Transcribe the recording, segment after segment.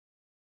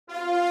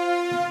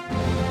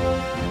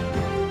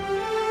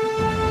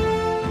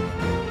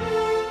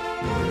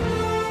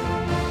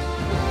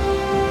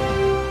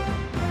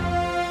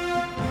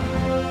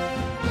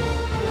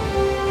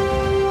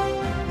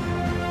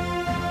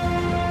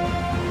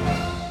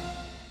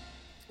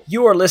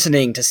You are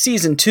listening to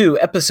Season 2,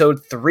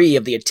 Episode 3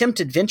 of the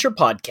Attempt Adventure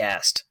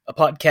Podcast, a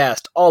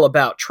podcast all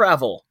about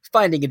travel,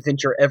 finding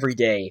adventure every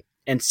day,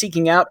 and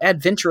seeking out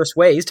adventurous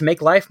ways to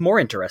make life more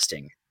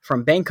interesting.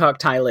 From Bangkok,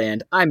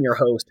 Thailand, I'm your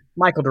host,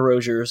 Michael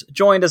DeRosiers,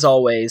 joined as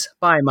always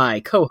by my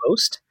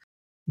co-host,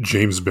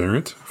 James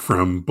Barrett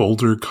from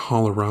Boulder,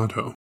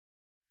 Colorado.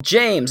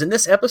 James. In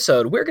this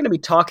episode, we're going to be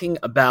talking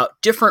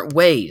about different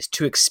ways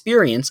to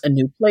experience a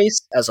new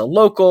place as a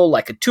local,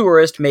 like a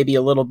tourist, maybe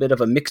a little bit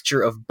of a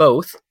mixture of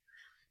both.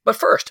 But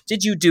first,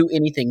 did you do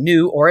anything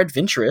new or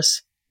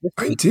adventurous this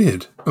week? I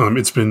did.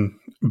 It's been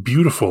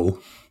beautiful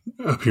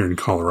up here in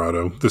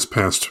Colorado this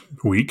past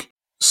week.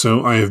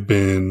 So I have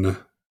been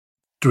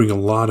doing a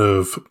lot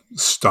of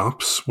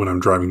stops when I'm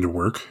driving to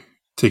work,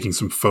 taking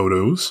some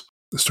photos.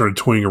 I started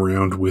toying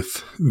around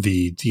with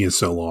the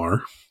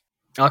DSLR.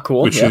 Ah,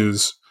 cool. Which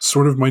is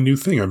sort of my new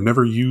thing. I've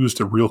never used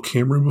a real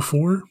camera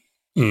before.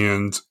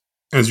 And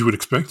as you would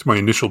expect, my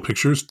initial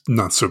pictures,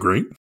 not so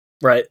great.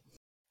 Right.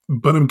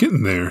 But I'm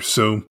getting there,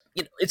 so...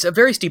 It's a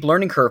very steep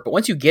learning curve, but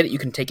once you get it, you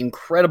can take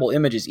incredible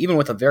images, even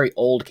with a very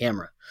old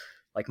camera,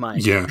 like mine.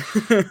 Yeah.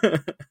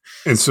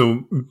 And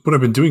so what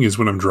I've been doing is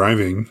when I'm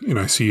driving and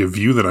I see a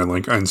view that I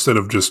like, instead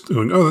of just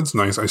going, oh, that's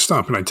nice, I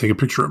stop and I take a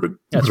picture of it.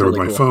 That's whether really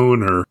with my cool.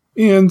 phone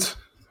and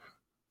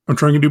I'm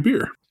trying to do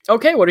beer.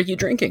 Okay, what are you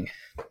drinking?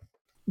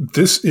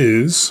 This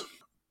is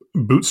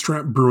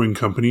Bootstrap Brewing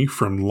Company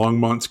from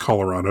Longmont,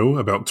 Colorado,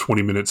 about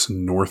 20 minutes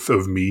north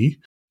of me.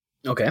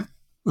 Okay.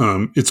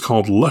 It's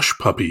called Lush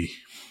Puppy.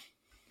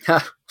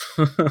 Ha.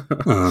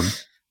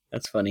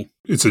 That's funny.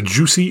 It's a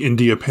juicy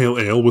India Pale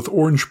Ale with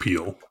orange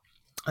peel.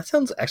 That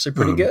sounds actually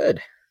pretty good.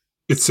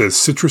 It says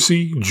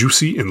citrusy,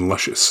 juicy, and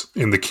luscious.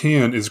 And the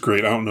can is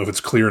great. I don't know if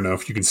it's clear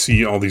enough. You can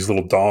see all these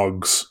little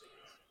dogs.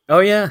 Oh,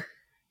 yeah.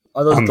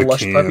 Are those the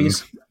Lush can.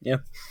 puppies? Yeah.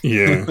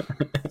 Yeah.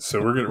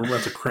 So we're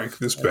about to crack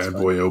this bad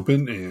boy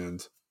open,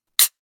 and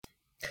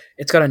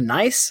it's got a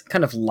nice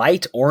kind of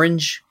light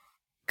orange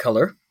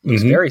color.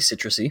 It's very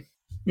citrusy.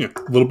 Yeah,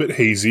 a little bit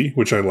hazy,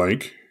 which I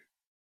like.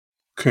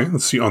 Okay,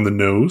 let's see on the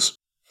nose.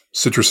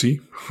 Citrusy,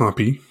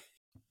 hoppy,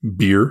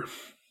 beer.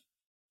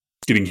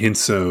 Getting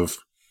hints of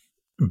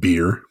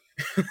beer.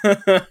 It's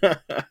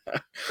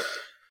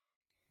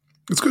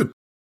good.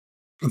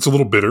 It's a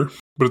little bitter,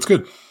 but it's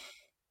good.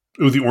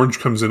 Ooh, the orange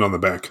comes in on the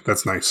back.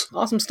 That's nice.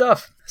 Awesome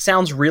stuff.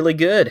 Sounds really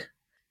good.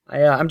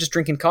 I'm just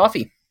drinking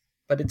coffee,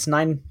 but it's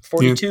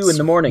 9:42 in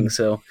the morning,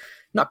 so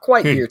not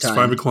quite beer time. It's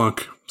 5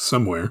 o'clock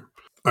somewhere.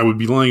 I would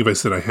be lying if I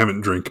said I haven't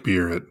drank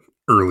beer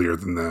earlier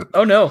than that.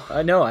 Oh, no.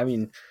 I know. I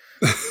mean,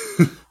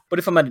 but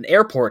if I'm at an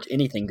airport,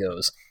 anything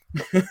goes.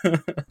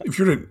 If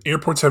you're at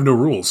airports, have no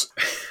rules.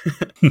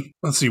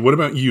 Let's see. What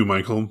about you,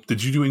 Michael?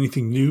 Did you do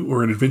anything new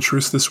or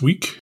adventurous this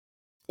week?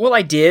 Well,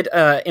 I did,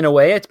 in a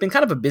way. It's been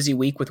kind of a busy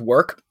week with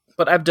work,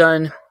 but I've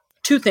done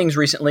two things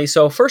recently.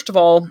 So first of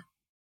all,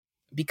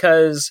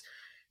 because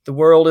the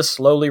world is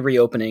slowly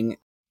reopening,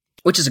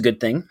 which is a good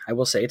thing, I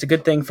will say. It's a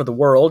good thing for the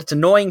world. It's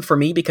annoying for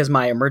me because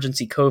my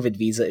emergency COVID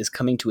visa is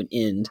coming to an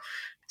end.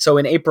 So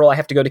in April, I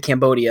have to go to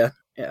Cambodia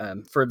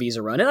for a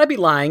visa run. And I'd be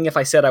lying if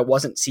I said I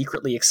wasn't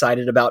secretly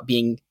excited about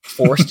being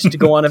forced to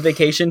go on a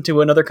vacation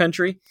to another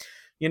country.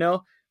 You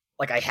know,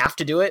 like I have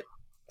to do it,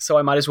 so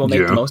I might as well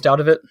make the most out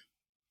of it.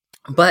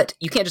 But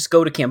you can't just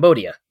go to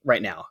Cambodia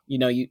right now. You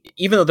know,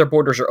 even though their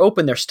borders are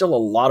open, there's still a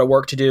lot of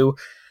work to do.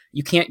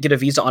 You can't get a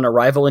visa on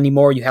arrival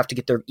anymore. You have to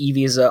get their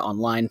e-visa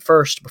online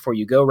first before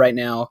you go right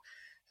now.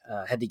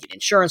 Had to get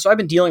insurance. So I've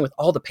been dealing with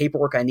all the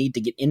paperwork I need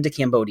to get into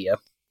Cambodia.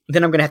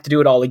 Then I'm going to have to do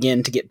it all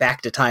again to get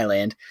back to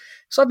Thailand.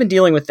 So I've been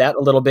dealing with that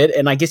a little bit,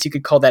 and I guess you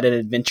could call that an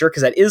adventure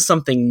because that is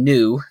something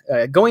new.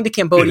 Going to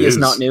Cambodia is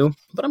not new,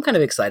 but I'm kind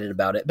of excited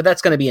about it. But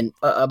that's going to be in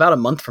about a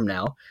month from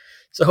now.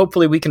 So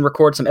hopefully we can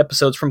record some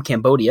episodes from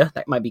Cambodia.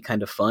 That might be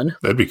kind of fun.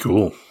 That'd be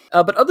cool.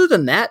 But other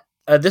than that,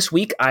 this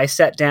week I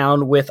sat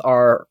down with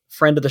our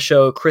friend of the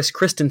show, Chris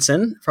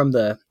Christensen from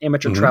the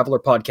Amateur Traveler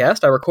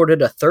podcast. I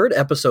recorded a third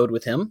episode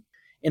with him.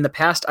 In the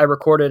past, I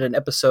recorded an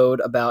episode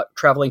about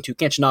traveling to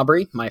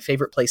Kanchanaburi, my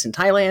favorite place in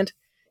Thailand,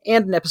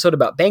 and an episode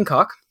about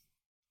Bangkok.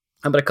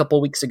 But a couple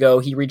weeks ago,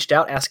 he reached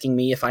out asking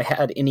me if I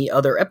had any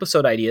other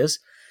episode ideas.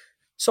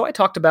 So I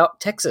talked about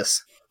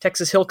Texas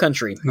Hill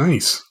Country.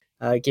 Nice.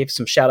 Gave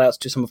some shout-outs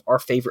to some of our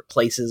favorite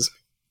places,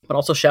 but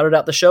also shouted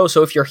out the show.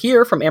 So if you're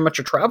here from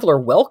Amateur Traveler,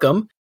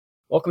 welcome.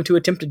 Welcome to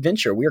Attempt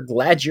Adventure. We are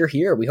glad you're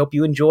here. We hope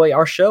you enjoy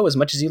our show as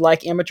much as you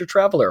like Amateur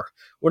Traveler.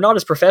 We're not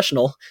as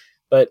professional,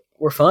 but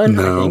we're fun,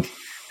 no. I think.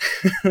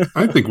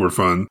 I think we're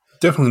fun.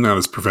 Definitely not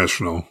as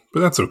professional, but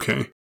that's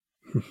okay.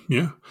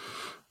 Yeah.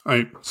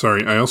 I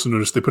also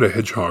noticed they put a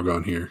hedgehog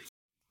on here.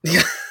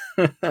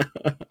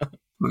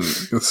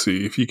 Let's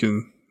see if you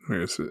can.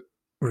 Where is it?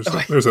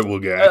 There's that little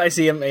guy. I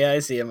see him. Yeah, I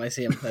see him.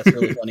 That's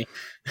really funny.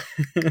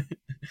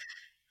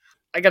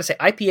 I gotta say,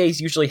 IPAs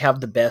usually have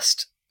the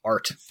best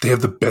art. They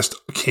have the best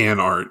can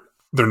art.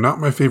 They're not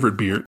my favorite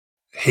beer.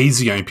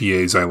 Hazy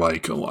IPAs I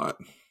like a lot.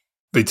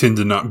 They tend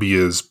to not be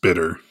as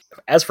bitter.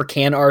 As for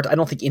can art, I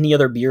don't think any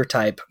other beer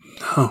type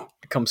No.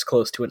 comes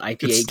close to an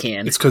IPA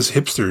can. It's because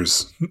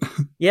hipsters.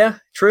 Yeah,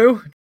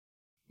 true.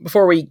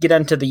 before we get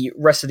into the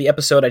rest of the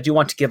episode, I do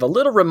want to give a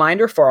little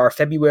reminder for our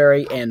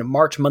February and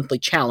March monthly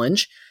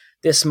challenge.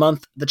 This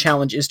month, the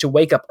challenge is to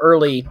wake up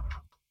early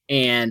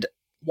and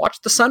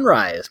watch the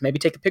sunrise. Maybe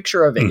take a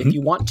picture of it if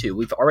you want to.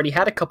 We've already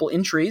had a couple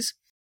entries.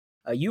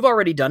 You've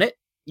already done it.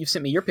 You've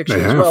sent me your picture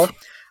as well.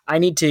 I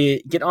need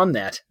to get on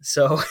that.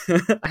 So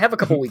I have a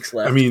couple weeks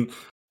left. I mean,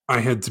 I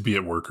had to be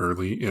at work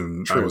early,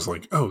 and I was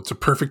like, oh, it's a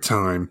perfect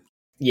time.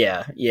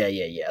 Yeah.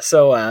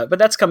 So, but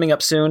that's coming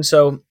up soon.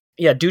 So,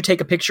 yeah, do take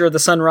a picture of the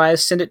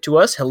sunrise. Send it to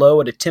us.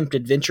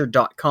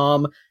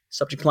 hello@attemptadventure.com.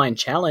 Subject line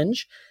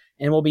challenge.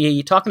 And we'll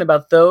be talking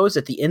about those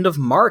at the end of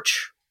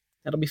March.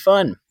 That'll be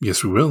fun.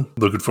 Yes, we will.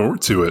 Looking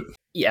forward to it.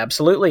 Yeah,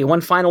 absolutely. One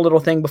final little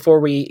thing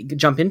before we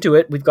jump into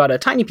it. We've got a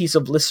tiny piece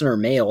of listener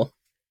mail,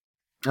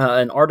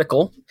 an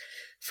article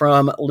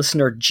from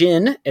listener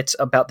Jen. It's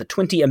about the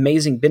 20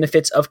 amazing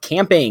benefits of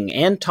camping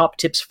and top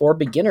tips for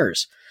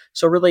beginners.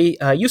 So really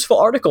useful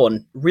article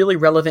and really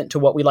relevant to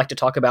what we like to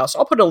talk about. So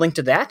I'll put a link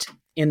to that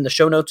in the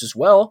show notes as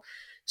well.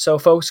 So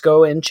folks,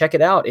 go and check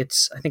it out.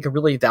 It's, I think, a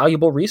really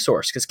valuable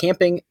resource because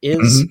camping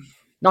is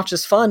not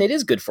just fun, it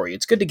is good for you.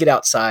 It's good to get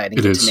outside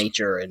and get to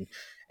nature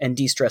and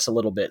de-stress a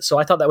little bit. So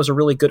I thought that was a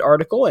really good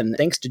article, and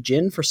thanks to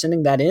Jen for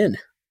sending that in.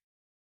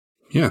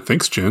 Yeah,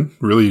 thanks, Jen.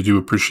 Really do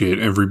appreciate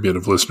every bit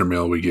of listener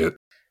mail we get.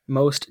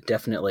 Most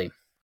definitely.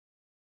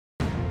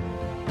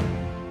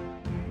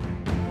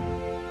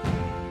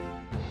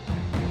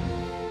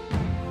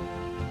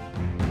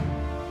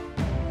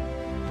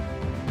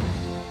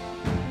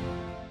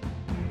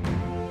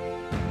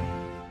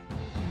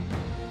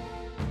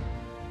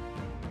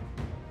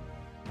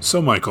 So,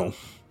 Michael.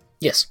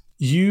 Yes.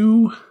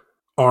 You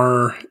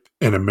are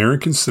an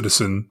American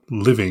citizen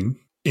living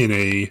in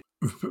a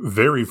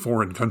very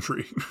foreign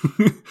country.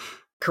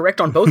 Correct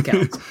on both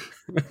counts.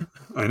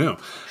 I know.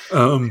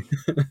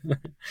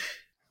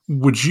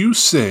 Would you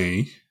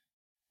say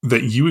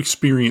that you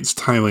experience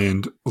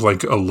Thailand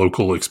like a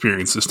local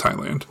experiences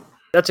Thailand?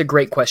 That's a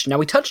great question. Now,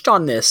 we touched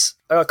on this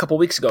a couple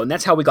weeks ago, and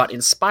that's how we got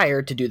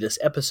inspired to do this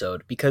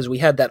episode, because we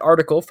had that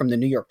article from the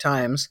New York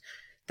Times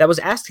that was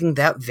asking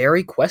that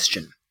very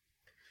question.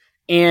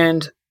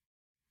 And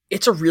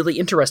it's a really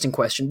interesting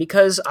question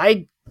because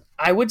I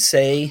would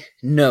say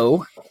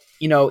no.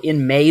 You know,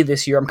 in May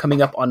this year, I'm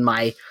coming up on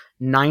my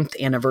 9th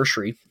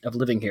anniversary of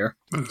living here.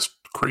 That's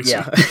crazy.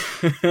 Yeah.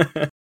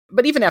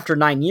 But even after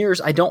 9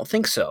 years, I don't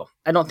think so.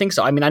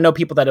 I mean, I know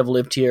people that have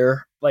lived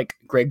here, like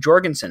Greg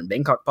Jorgensen,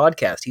 Bangkok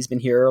Podcast. He's been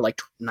here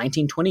like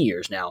 19, 20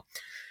 years now.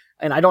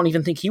 And I don't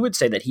even think he would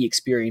say that he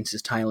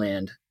experiences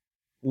Thailand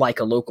like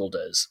a local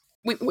does.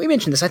 We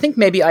mentioned this. I think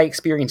maybe I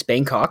experienced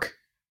Bangkok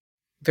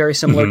very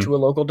similar to a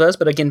local does.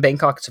 But again,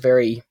 Bangkok is a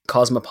very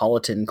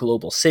cosmopolitan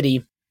global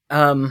city.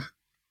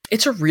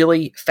 It's a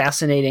really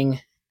fascinating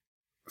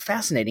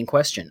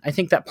question. I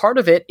think that part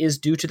of it is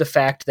due to the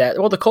fact that,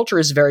 well, the culture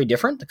is very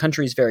different. The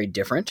country is very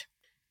different.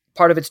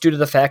 Part of it's due to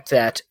the fact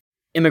that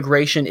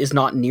immigration is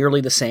not nearly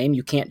the same.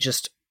 You can't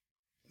just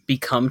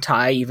become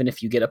Thai even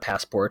if you get a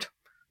passport,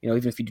 you know,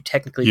 even if you do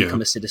technically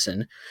become a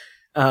citizen.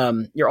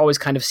 You're always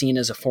kind of seen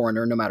as a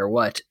foreigner no matter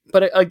what.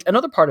 But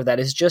another part of that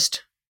is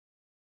just,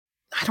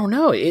 I don't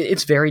know.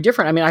 It's very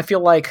different. I mean, I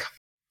feel like,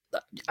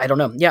 I don't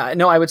know. Yeah,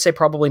 no, I would say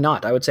probably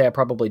not. I would say I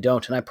probably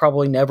don't. And I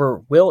probably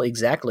never will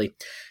exactly.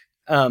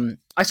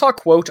 I saw a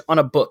quote on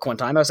a book one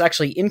time. I was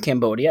actually in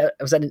Cambodia.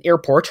 I was at an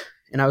airport,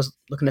 and I was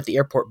looking at the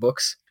airport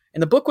books.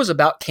 And the book was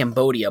about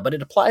Cambodia, but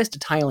it applies to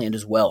Thailand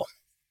as well.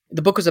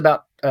 The book was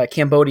about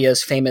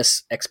Cambodia's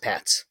famous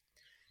expats.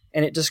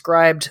 And it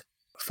described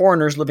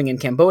foreigners living in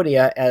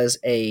Cambodia as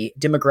a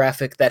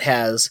demographic that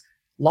has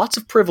lots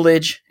of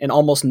privilege and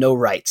almost no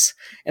rights.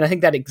 And I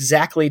think that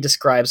exactly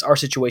describes our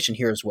situation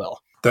here as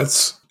well.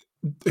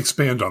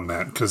 Expand on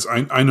that, because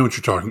I know what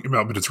you're talking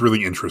about, but it's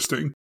really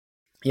interesting.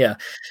 Yeah.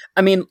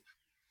 I mean,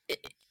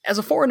 as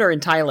a foreigner in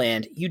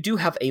Thailand, you do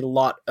have a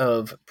lot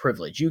of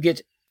privilege. You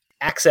get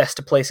access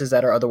to places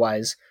that are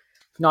otherwise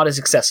not as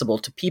accessible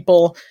to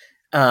people.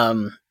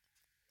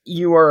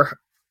 You are,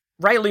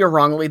 rightly or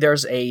wrongly,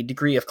 there's a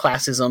degree of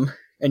classism,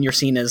 and you're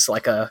seen as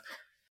like a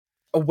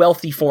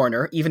wealthy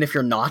foreigner, even if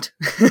you're not.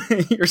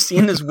 You're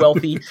seen as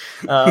wealthy.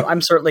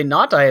 I'm certainly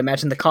not. I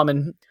imagine the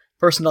common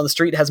person on the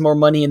street has more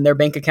money in their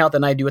bank account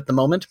than I do at the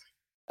moment.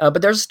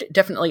 But there's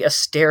definitely a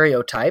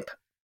stereotype.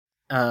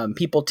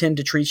 People tend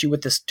to treat you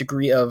with this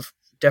degree of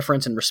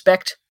deference and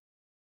respect.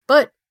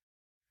 But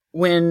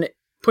when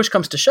push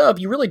comes to shove,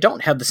 you really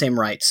don't have the same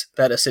rights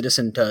that a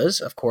citizen does,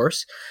 of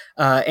course.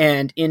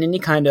 And in any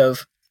kind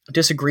of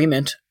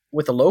disagreement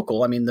with a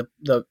local, I mean,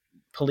 the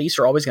police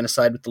are always going to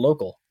side with the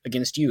local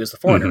against you as the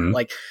foreigner. Mm-hmm.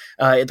 Like,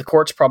 the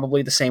court's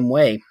probably the same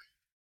way.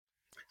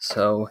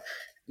 So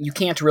you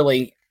can't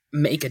really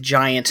make a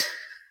giant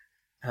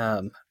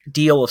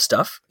deal of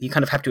stuff. You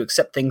kind of have to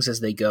accept things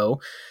as they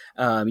go.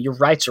 Your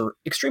rights are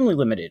extremely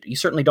limited. You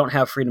certainly don't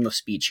have freedom of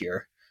speech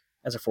here,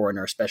 as a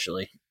foreigner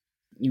especially.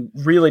 You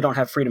really don't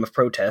have freedom of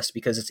protest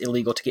because it's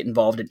illegal to get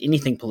involved in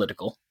anything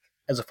political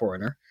as a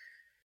foreigner.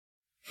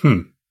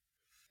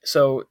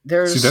 So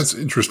there's... See, that's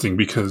interesting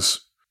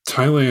because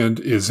Thailand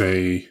is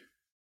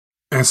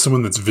as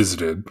someone that's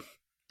visited,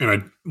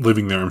 and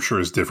living there I'm sure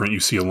is different, you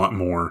see a lot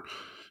more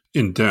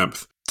in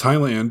depth.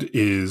 Thailand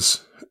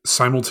is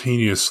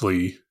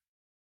simultaneously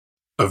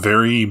a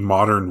very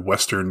modern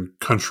Western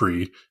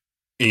country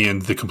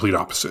and the complete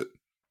opposite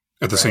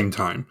at the same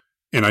time.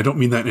 And I don't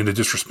mean that in a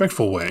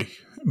disrespectful way,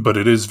 but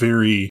it is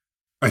very,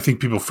 I think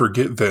people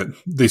forget that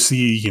they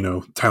see,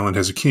 Thailand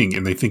has a king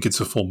and they think it's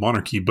a full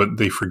monarchy, but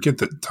they forget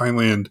that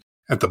Thailand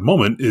at the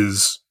moment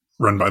is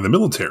run by the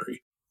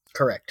military.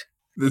 Correct.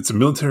 It's a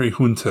military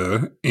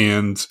junta,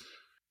 and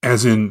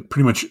as in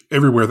pretty much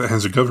everywhere that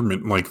has a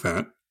government like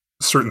that,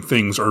 certain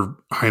things are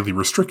highly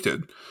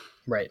restricted.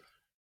 Right.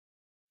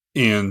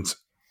 And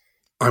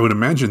I would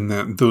imagine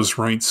that those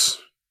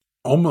rights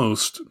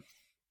almost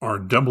are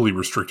doubly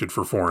restricted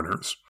for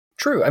foreigners.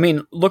 True. I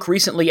mean, look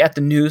recently at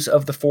the news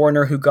of the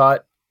foreigner who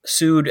got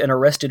sued and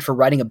arrested for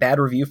writing a bad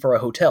review for a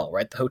hotel,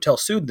 right? The hotel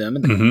sued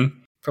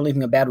them for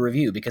leaving a bad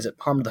review because it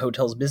harmed the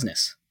hotel's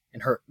business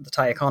and hurt the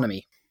Thai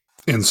economy.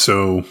 And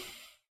so,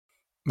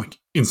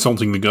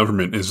 insulting the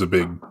government is a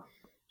big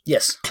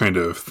kind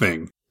of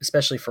thing.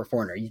 Especially for a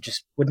foreigner. You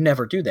just would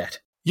never do that.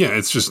 Yeah,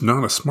 it's just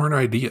not a smart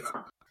idea.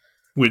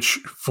 Which,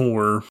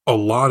 for a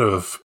lot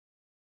of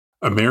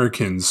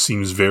Americans,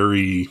 seems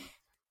very...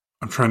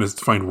 I'm trying to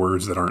find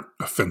words that aren't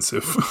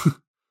offensive.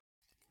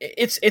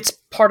 It's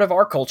part of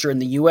our culture in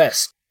the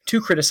U.S.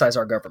 to criticize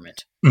our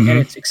government. And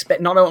it's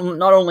not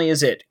only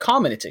is it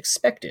common, it's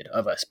expected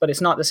of us, but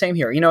it's not the same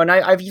here. And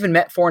I've even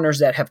met foreigners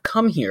that have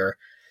come here,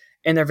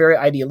 and they're very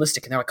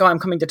idealistic. And they're like, oh, I'm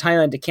coming to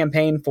Thailand to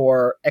campaign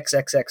for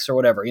XXX or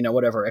whatever,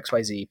 whatever,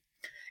 XYZ.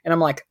 And I'm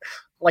like,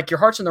 your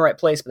heart's in the right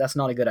place, but that's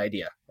not a good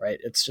idea, right?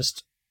 It's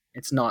just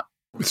not.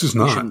 This is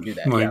not. You shouldn't do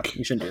that.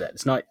 You shouldn't do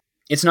that.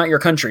 It's not your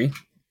country.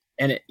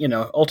 And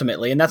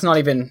ultimately, and that's not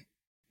even,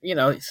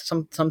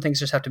 some things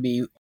just have to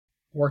be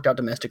worked out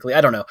domestically.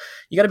 I don't know.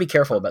 You got to be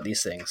careful about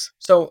these things.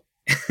 So,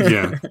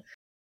 yeah.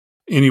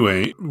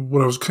 Anyway,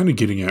 what I was kind of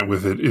getting at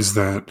with it is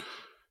that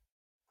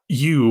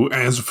you,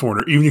 as a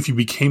foreigner, even if you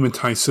became a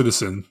Thai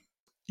citizen,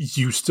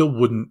 you still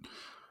wouldn't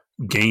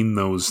gain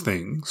those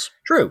things.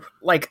 True.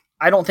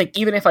 I don't think,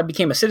 even if I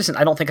became a citizen,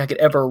 I don't think I could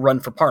ever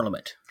run for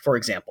parliament, for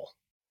example.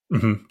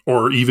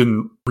 Or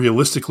even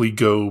realistically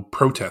go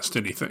protest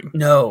anything.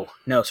 No,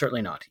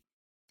 certainly not.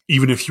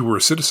 Even if you were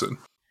a citizen.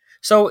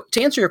 So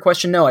to answer your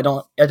question, no, I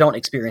don't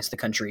experience the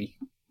country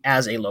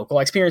as a local.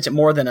 I experience it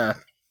more than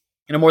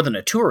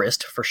a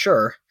tourist for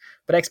sure,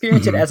 but I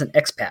experience it as an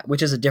expat,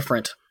 which is a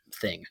different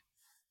thing.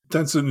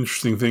 That's an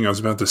interesting thing. I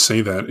was about to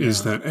say that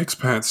is that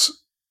expats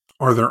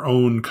are their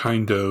own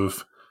kind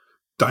of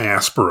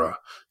diaspora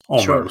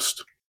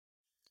almost,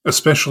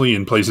 especially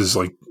in places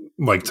like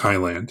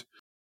Thailand.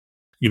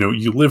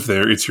 You live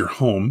there, it's your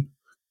home,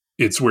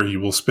 it's where you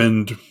will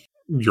spend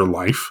your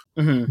life,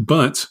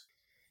 but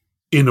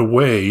in a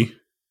way,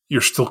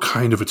 you're still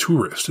kind of a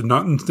tourist, and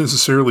not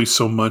necessarily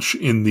so much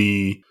in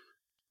the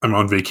I'm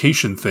on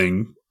vacation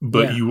thing,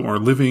 but you are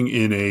living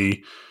in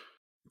a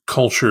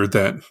culture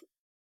that,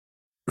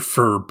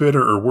 for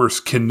better or worse,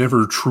 can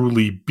never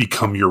truly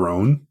become your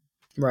own.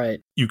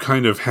 Right. You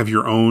kind of have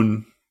your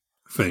own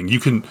thing. You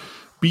can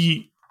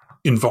be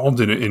involved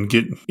in it and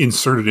get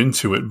inserted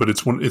into it, but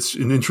it's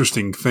an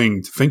interesting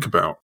thing to think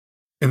about,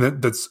 and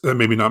that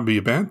maybe not be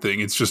a bad thing.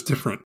 It's just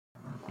different.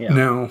 Yeah.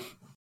 Now,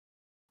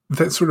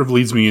 that sort of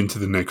leads me into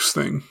the next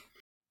thing.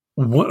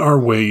 What are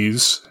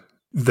ways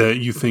that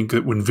you think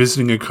that when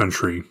visiting a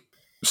country,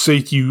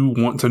 say you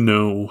want to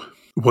know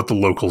what the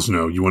locals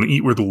know, you want to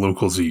eat where the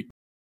locals eat,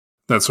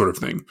 that sort of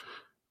thing.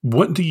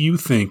 What do you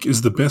think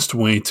is the best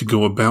way to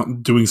go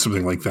about doing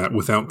something like that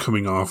without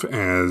coming off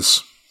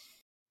as...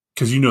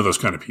 Because you know those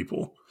kind of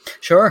people.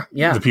 Sure,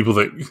 yeah. The people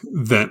that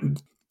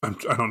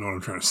I don't know what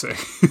I'm trying to say.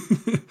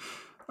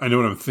 I know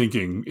what I'm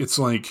thinking. It's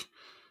like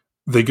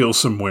they go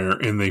somewhere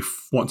and they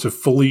want to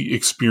fully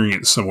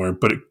experience somewhere,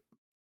 but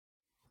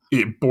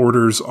it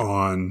borders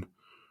on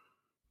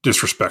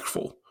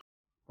disrespectful.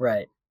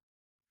 Right.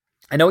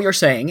 I know what you're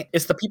saying.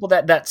 It's the people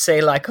that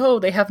say oh,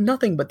 they have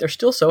nothing, but they're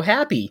still so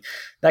happy.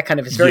 That kind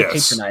of is very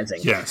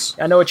patronizing. Yes.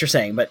 I know what you're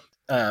saying, but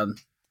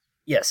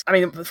yes. I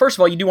mean, first of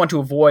all, you do want to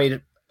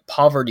avoid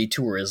poverty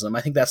tourism.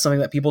 I think that's something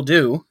that people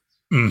do.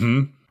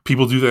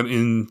 People do that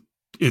in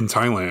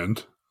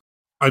Thailand.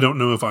 I don't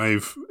know if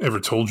I've ever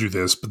told you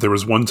this, but there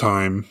was one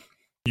time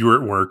you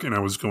were at work and I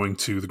was going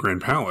to the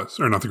Grand Palace,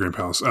 or not the Grand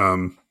Palace,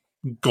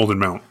 Golden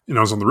Mount, and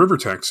I was on the river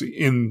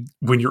taxi. And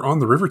when you're on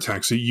the river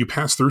taxi, you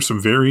pass through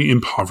some very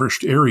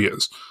impoverished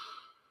areas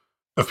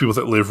of people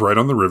that live right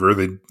on the river.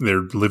 They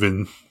live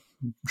in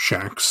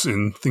shacks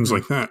and things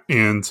like that.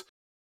 And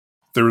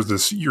there was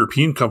this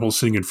European couple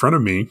sitting in front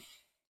of me,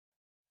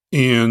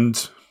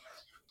 and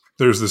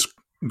there's this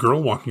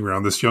girl walking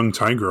around, this young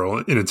Thai girl,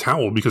 in a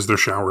towel because their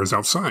shower is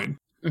outside.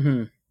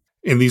 And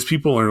these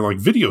people are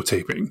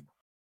videotaping.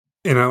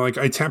 And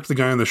I tapped the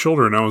guy on the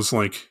shoulder and I was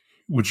like,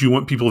 would you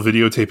want people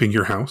videotaping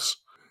your house?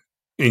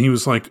 And he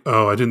was like,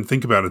 oh, I didn't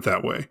think about it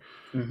that way.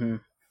 And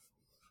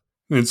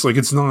it's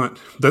it's not,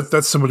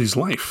 that's somebody's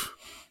life.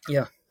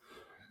 Yeah.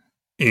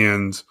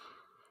 And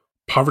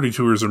poverty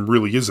tourism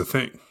really is a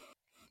thing.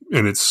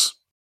 And it's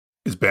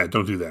is bad.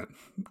 Don't do that.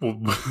 Well,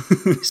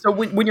 So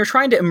when you're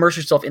trying to immerse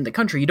yourself in the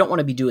country, you don't want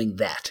to be doing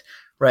that,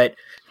 right?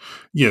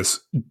 yes,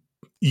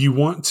 you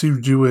want to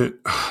do it.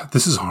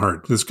 This is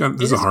hard. This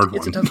is a hard one.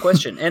 It's a tough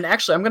question. And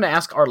actually, I'm going to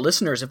ask our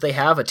listeners if they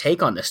have a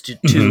take on this to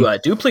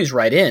do please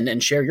write in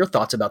and share your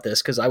thoughts about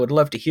this, because I would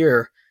love to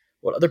hear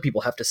what other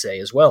people have to say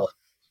as well.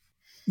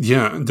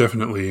 Yeah,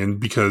 definitely. And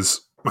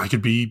because I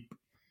could be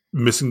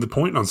missing the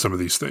point on some of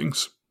these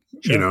things,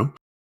 Sure.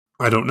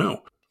 I don't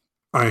know.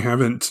 I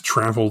haven't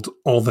traveled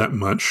all that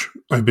much.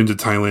 I've been to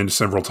Thailand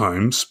several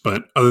times,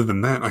 but other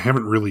than that, I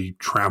haven't really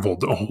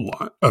traveled a whole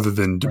lot other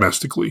than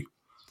domestically.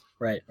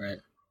 Right.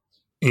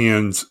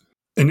 And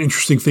an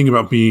interesting thing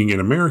about being an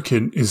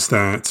American is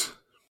that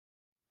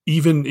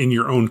even in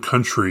your own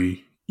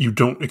country, you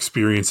don't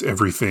experience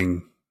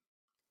everything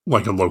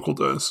like a local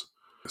does.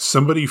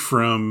 Somebody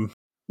from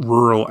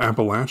rural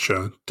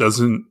Appalachia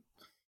doesn't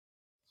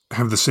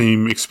have the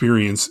same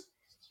experience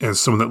as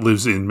someone that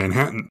lives in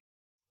Manhattan.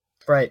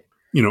 Right.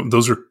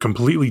 Those are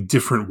completely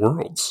different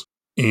worlds.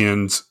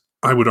 And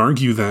I would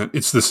argue that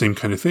it's the same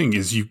kind of thing.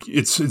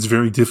 It's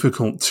very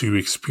difficult to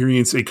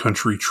experience a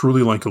country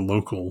truly like a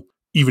local,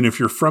 even if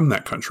you're from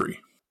that country.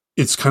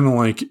 It's kind of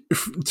like,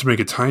 to make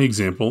a Thai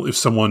example, if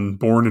someone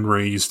born and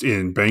raised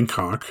in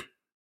Bangkok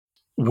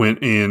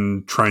went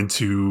and tried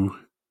to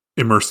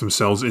immerse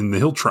themselves in the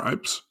hill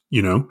tribes,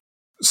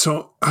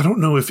 So I don't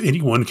know if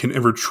anyone can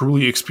ever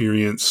truly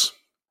experience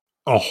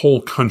a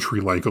whole country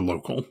like a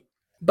local.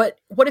 But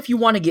what if you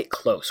want to get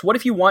close? What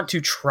if you want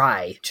to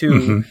try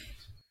to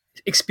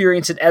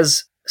experience it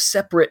as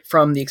separate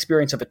from the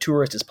experience of a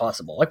tourist as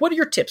possible? Like, what are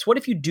your tips? What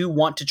if you do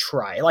want to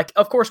try? Like,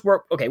 of course,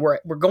 we're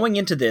going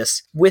into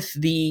this with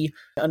the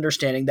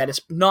understanding that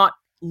it's not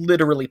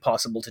literally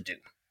possible to do.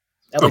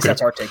 At least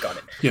that's our take on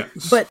it. Yeah.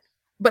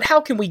 But how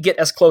can we get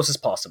as close as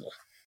possible?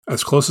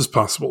 As close as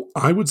possible.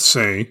 I would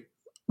say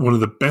one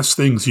of the best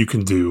things you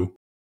can do,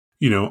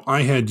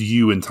 I had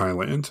you in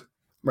Thailand.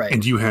 Right.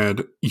 And you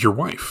had your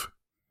wife.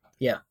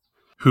 Yeah.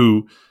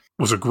 Who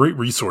was a great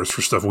resource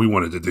for stuff we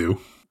wanted to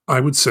do. I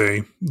would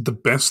say the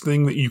best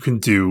thing that you can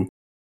do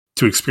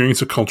to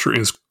experience a culture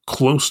as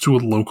close to a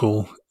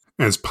local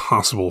as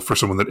possible for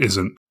someone that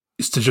isn't,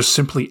 is to just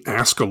simply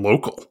ask a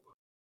local.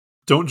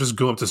 Don't just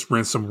go up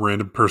to some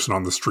random person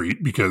on the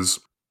street, because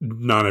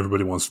not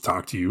everybody wants to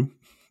talk to you.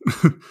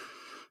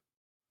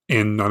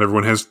 And not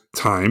everyone has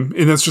time.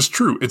 And that's just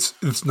true.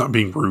 It's not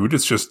being rude.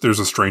 It's just there's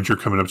a stranger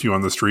coming up to you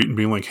on the street and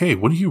being like, hey,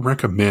 what do you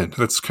recommend?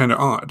 That's kind of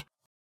odd.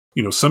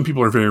 Some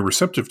people are very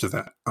receptive to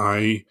that.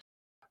 I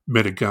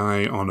met a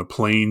guy on a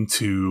plane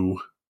to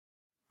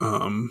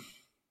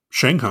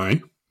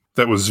Shanghai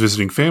that was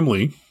visiting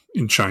family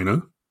in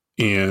China.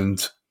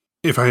 And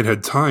if I had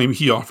had time,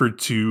 he offered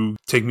to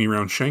take me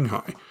around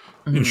Shanghai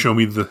and show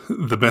me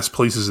the best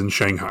places in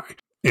Shanghai.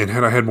 And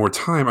had I had more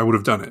time, I would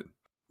have done it.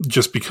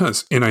 Just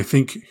because. And I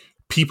think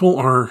people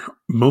are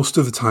most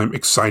of the time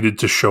excited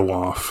to show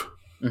off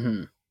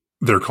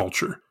their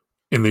culture.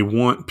 And they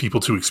want people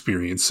to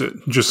experience it.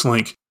 Just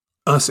like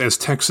us as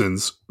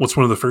Texans, what's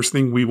one of the first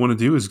things we want to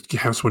do is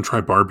have someone try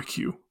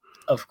barbecue.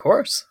 Of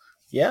course.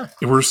 Yeah.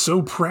 And we're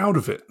so proud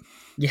of it.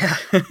 Yeah.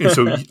 And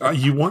so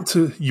you want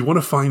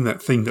to find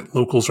that thing that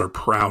locals are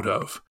proud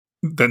of.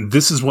 That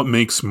this is what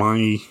makes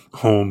my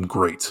home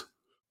great.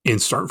 And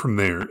start from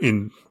there.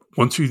 And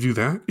once you do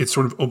that, it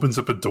sort of opens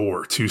up a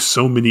door to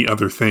so many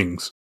other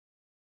things.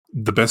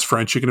 The best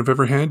fried chicken I've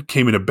ever had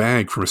came in a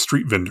bag from a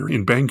street vendor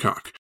in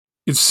Bangkok.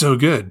 It's so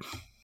good.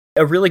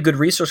 A really good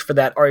resource for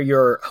that are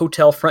your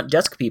hotel front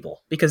desk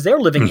people, because they're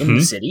living in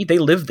the city. They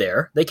live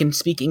there. They can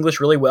speak English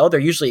really well. They're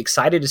usually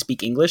excited to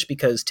speak English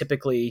because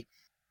typically,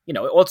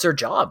 it's their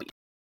job.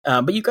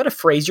 But you've got to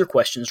phrase your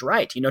questions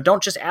right.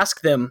 Don't just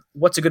ask them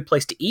what's a good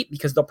place to eat,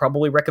 because they'll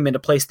probably recommend a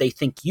place they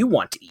think you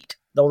want to eat.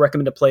 They'll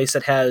recommend a place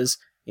that has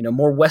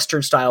more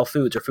Western style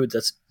foods, or foods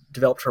that's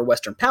developed for a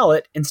Western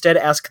palate. Instead,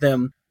 ask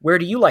them, where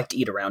do you like to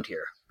eat around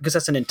here? Because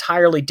that's an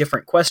entirely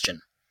different question,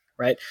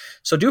 right?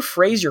 So do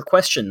phrase your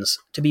questions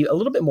to be a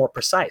little bit more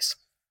precise.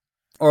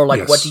 Or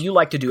like, what do you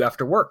like to do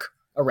after work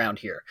around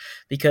here?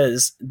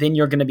 Because then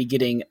you're going to be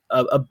getting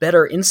a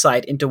better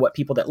insight into what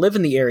people that live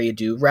in the area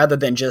do, rather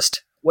than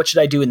just, what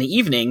should I do in the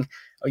evening?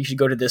 Or you should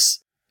go to this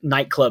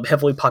nightclub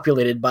heavily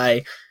populated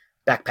by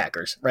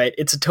backpackers, right?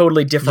 It's a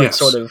totally different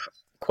sort of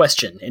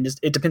question, and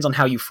it depends on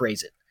how you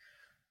phrase it.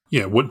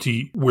 Yeah, where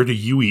do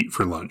you eat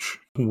for lunch?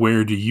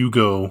 Where do you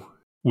go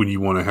when you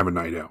want to have a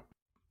night out?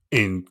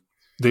 And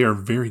they are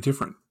very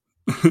different.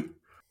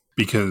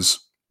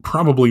 Because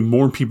probably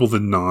more people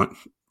than not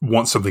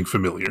want something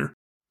familiar.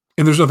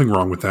 And there's nothing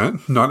wrong with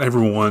that. Not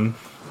everyone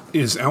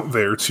is out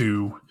there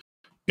to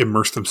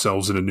immerse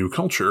themselves in a new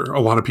culture. A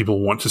lot of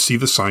people want to see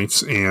the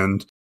sights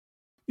and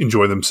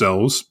enjoy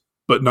themselves,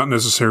 but not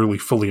necessarily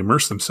fully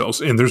immerse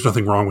themselves. And there's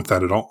nothing wrong with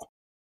that at all.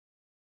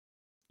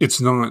 It's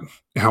not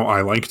how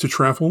I like to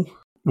travel.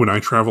 When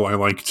I travel, I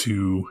like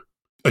to,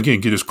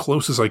 again, get as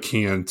close as I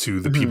can to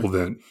the people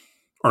that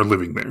are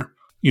living there.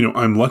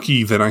 I'm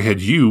lucky that I had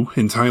you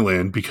in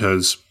Thailand,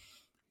 because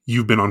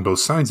you've been on both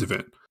sides of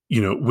it.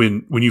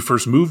 when you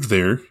first moved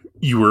there,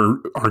 you were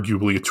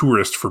arguably a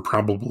tourist for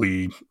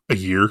probably a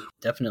year.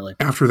 Definitely.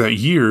 After that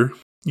year,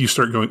 you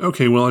start going,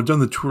 okay, well, I've done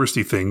the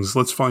touristy things.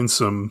 Let's find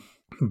some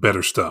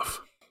better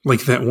stuff.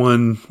 Like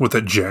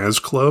that jazz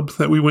club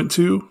that we went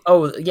to.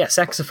 Oh, yeah,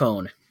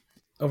 Saxophone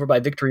over by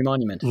Victory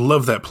Monument.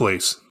 Love that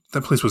place.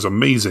 That place was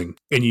amazing.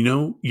 And you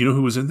know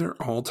who was in there?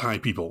 All Thai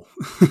people.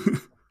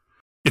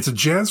 It's a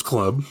jazz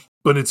club,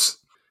 but it's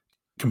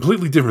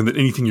completely different than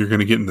anything you're going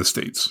to get in the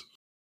States.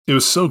 It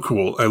was so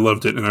cool. I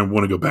loved it, and I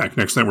want to go back.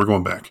 Next night, we're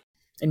going back.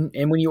 And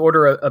when you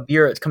order a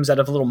beer, it comes out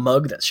of a little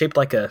mug that's shaped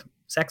like a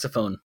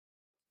saxophone.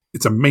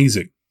 It's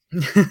amazing.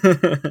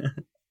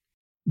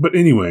 But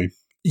anyway,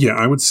 yeah,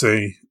 I would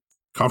say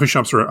coffee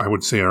shops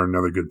are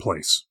another good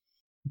place.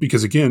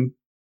 Because again,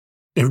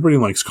 everybody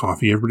likes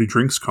coffee. Everybody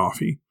drinks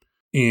coffee.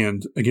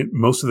 And again,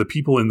 most of the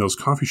people in those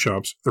coffee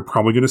shops, they're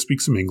probably going to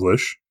speak some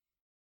English.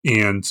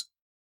 And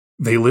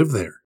they live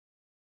there.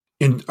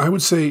 And I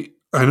would say,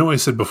 I know I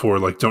said before,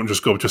 like, don't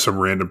just go up to some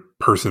random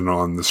person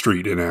on the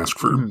street and ask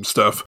for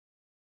stuff.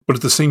 But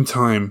at the same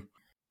time,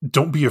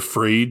 don't be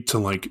afraid to,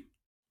 like,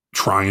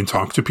 try and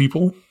talk to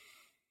people.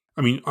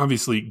 I mean,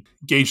 obviously,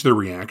 gauge their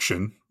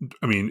reaction.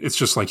 I mean, it's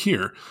just like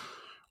here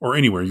or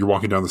anywhere. You're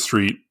walking down the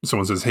street,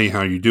 someone says, hey,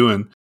 how you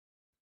doing?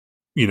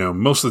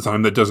 Most of the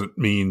time, that doesn't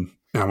mean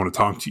I want to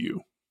talk to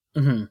you.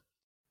 Mm-hmm.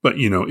 But,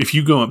 if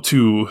you go up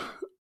to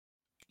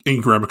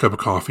and grab a cup of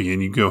coffee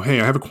and you go, hey,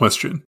 I have a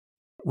question.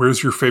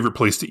 Where's your favorite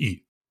place to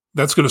eat?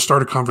 That's going to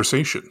start a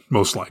conversation,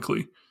 most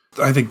likely.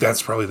 I think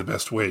that's probably the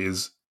best way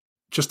is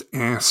just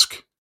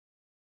ask.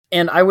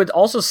 And I would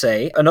also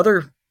say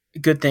another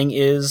good thing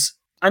is,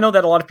 I know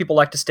that a lot of people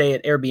like to stay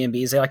at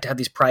Airbnbs. They like to have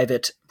these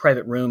private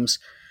rooms.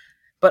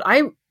 But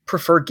I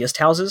prefer guest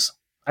houses.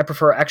 I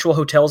prefer actual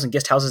hotels and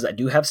guest houses that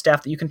do have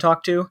staff that you can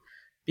talk to.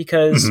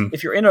 Because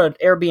if you're in an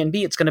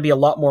Airbnb, it's going to be a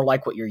lot more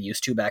like what you're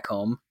used to back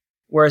home.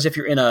 Whereas if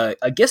you're in a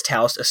guest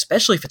house,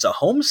 especially if it's a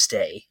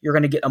homestay, you're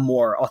going to get a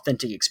more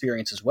authentic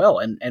experience as well.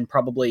 And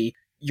probably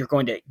you're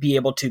going to be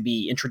able to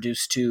be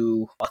introduced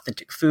to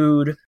authentic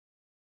food.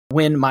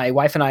 When my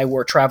wife and I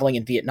were traveling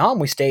in Vietnam,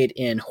 we stayed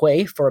in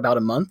Hue for about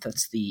a month.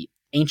 That's the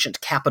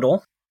ancient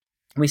capital.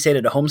 We stayed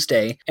at a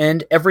homestay.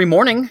 And every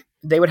morning,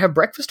 they would have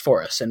breakfast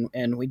for us.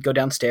 And we'd go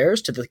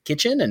downstairs to the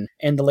kitchen.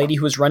 And the lady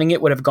who was running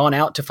it would have gone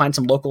out to find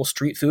some local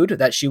street food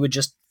that she would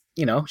just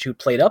she would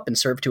plate up and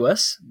serve to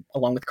us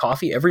along with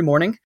coffee every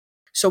morning.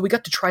 So we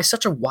got to try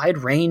such a wide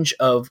range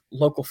of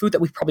local food that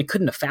we probably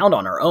couldn't have found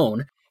on our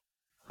own.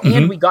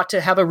 And we got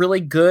to have a really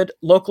good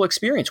local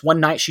experience. One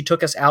night she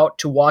took us out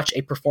to watch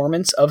a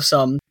performance of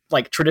some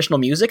like traditional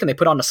music, and they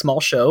put on a small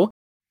show.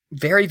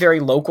 Very, very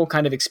local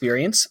kind of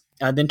experience.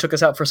 Then took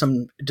us out for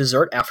some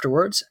dessert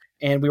afterwards.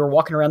 And we were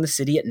walking around the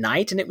city at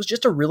night, and it was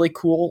just a really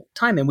cool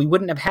time. And we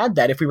wouldn't have had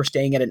that if we were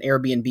staying at an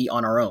Airbnb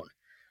on our own.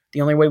 The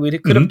only way we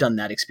could have done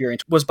that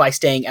experience was by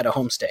staying at a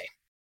homestay.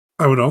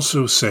 I would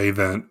also say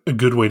that a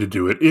good way to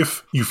do it,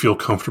 if you feel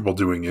comfortable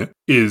doing it,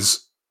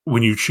 is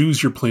when you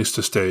choose your place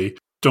to stay,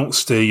 don't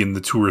stay in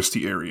the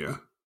touristy area.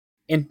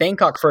 In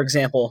Bangkok, for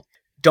example,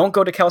 don't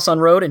go to Khao San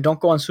Road and don't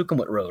go on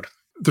Sukhumvit Road.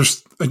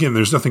 There's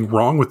nothing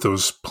wrong with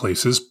those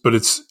places, but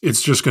it's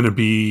just going to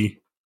be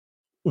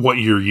what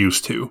you're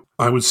used to.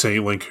 I would say,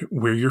 like,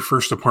 where your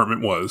first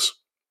apartment was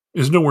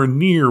is nowhere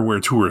near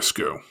where tourists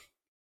go.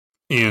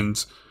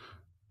 And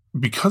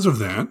because of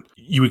that,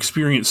 you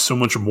experience so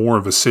much more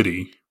of a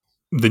city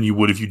than you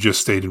would if you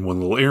just stayed in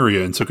one little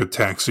area and took a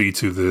taxi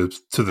to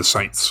the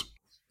sites.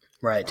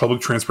 Right.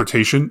 Public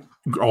transportation,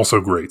 also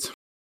great.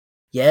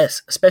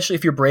 Yes, especially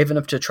if you're brave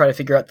enough to try to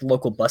figure out the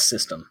local bus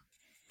system.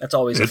 That's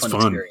always a fun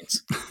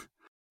experience.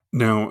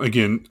 Now,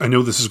 again, I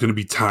know this is going to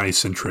be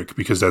Thai-centric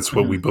because that's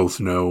what we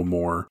both know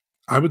more.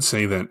 I would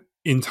say that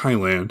in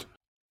Thailand,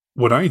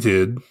 what I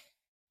did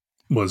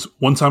was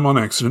one time on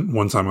accident,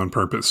 one time on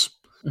purpose.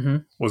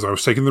 Was I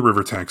was taking the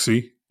river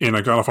taxi, and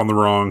I got off on the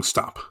wrong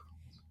stop.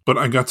 But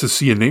I got to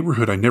see a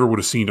neighborhood I never would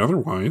have seen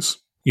otherwise,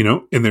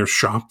 and there's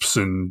shops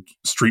and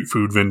street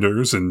food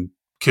vendors and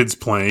kids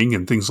playing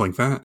and things like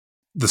that.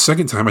 The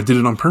second time, I did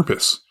it on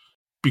purpose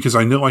because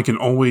I know I can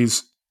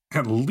always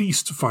at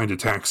least find a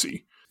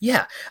taxi.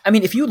 Yeah. I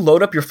mean, if you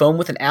load up your phone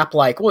with an app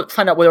like,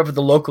 find out whatever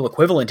the local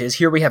equivalent is.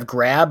 Here we have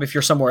Grab. If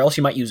you're somewhere else,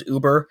 you might use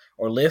Uber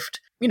or Lyft.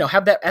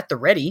 Have that at the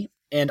ready.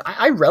 And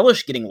I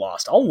relish getting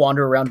lost. I'll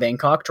wander around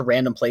Bangkok to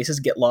random places,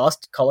 get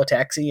lost, call a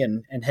taxi,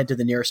 and head to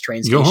the nearest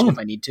train station if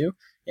I need to.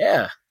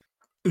 Yeah.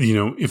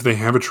 If they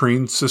have a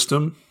train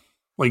system,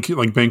 like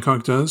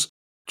Bangkok does,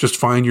 just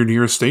find your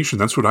nearest station.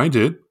 That's what I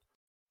did.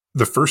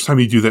 The first time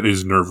you do that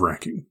is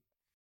nerve-wracking.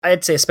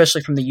 I'd say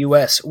especially from the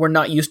U.S., we're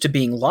not used to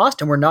being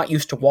lost, and we're not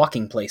used to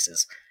walking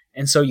places.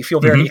 And so you feel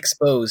very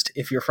exposed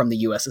if you're from the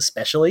U.S.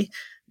 especially.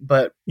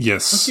 But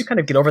yes, once you kind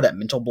of get over that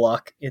mental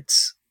block,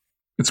 it's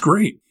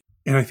great.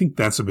 And I think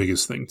that's the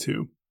biggest thing,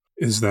 too,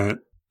 is that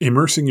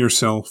immersing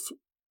yourself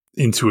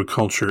into a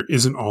culture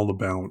isn't all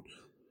about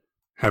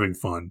having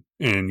fun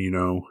and,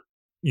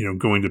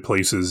 going to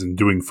places and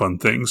doing fun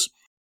things.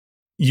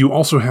 You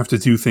also have to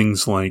do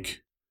things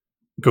like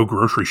go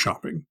grocery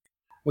shopping.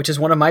 Which is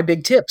one of my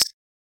big tips.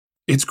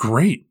 It's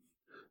great.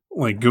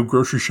 Like, go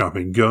grocery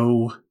shopping,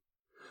 go,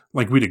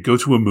 like we did, go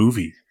to a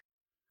movie.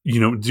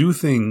 Do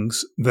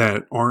things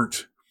that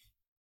aren't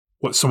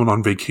what someone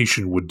on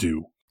vacation would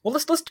do. Well,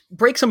 let's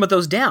break some of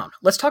those down.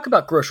 Let's talk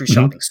about grocery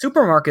Mm-hmm. shopping.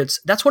 Supermarkets,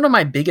 that's one of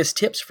my biggest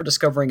tips for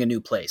discovering a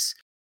new place.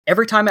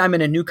 Every time I'm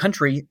in a new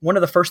country, one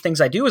of the first things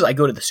I do is I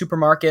go to the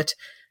supermarket.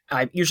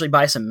 I usually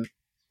buy some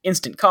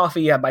instant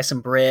coffee, I buy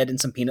some bread and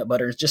some peanut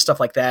butter, just stuff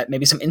like that.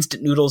 Maybe some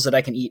instant noodles that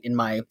I can eat in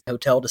my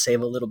hotel to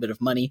save a little bit of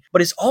money.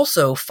 But it's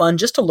also fun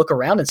just to look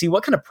around and see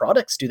what kind of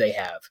products do they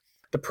have.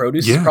 The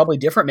produce is probably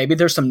different. Maybe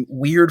there's some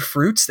weird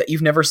fruits that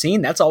you've never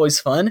seen. That's always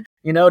fun.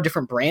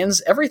 Different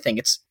brands, everything.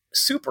 It's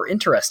super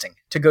interesting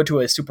to go to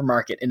a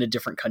supermarket in a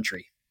different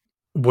country.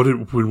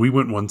 When we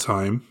went one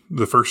time,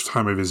 the first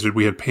time I visited,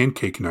 we had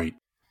pancake night.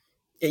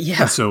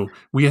 Yeah. And so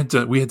we had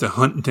to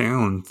hunt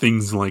down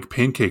things like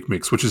pancake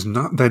mix, which is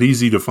not that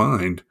easy to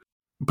find.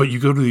 But you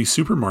go to these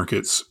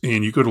supermarkets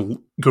and you go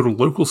to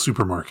local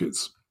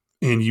supermarkets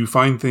and you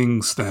find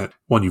things that,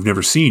 one, you've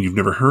never seen, you've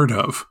never heard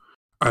of.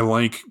 I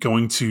like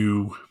going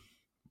to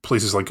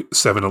places like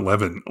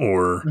 7-Eleven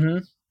or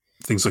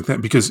things like that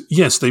because,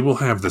 yes, they will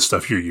have the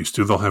stuff you're used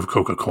to. They'll have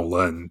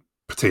Coca-Cola and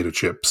potato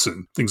chips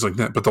and things like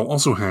that. But they'll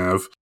also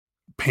have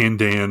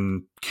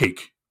pandan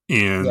cake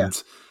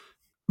and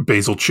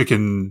basil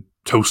chicken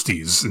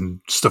toasties and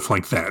stuff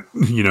like that.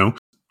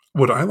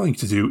 What I like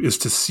to do is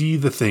to see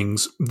the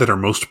things that are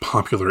most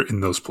popular in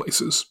those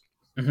places.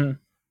 Mm-hmm.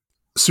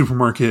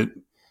 Supermarket,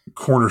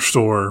 corner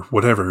store,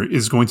 whatever,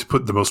 is going to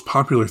put the most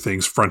popular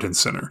things front and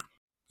center.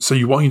 So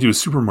you walk into a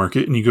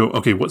supermarket and you go,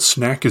 okay, what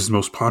snack is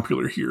most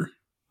popular here?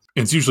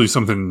 And it's usually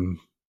something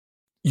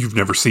you've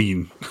never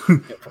seen.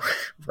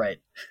 Right.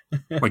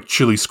 Like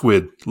chili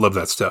squid. Love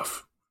that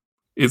stuff.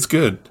 It's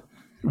good.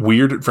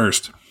 Weird at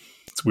first.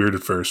 It's weird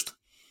at first.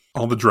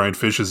 All the dried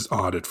fish is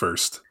odd at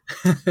first.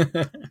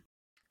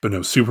 But no,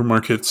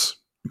 supermarkets,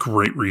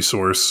 great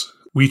resource.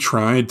 We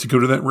tried to go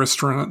to that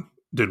restaurant.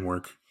 Didn't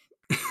work.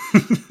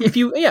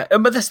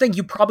 But that's the thing,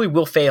 you probably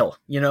will fail,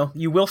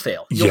 you will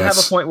fail. You'll have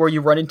a point where you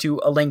run into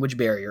a language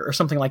barrier or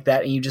something like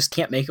that and you just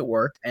can't make it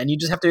work, and you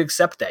just have to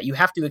accept that. You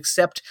have to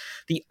accept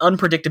the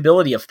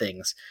unpredictability of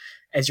things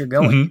as you're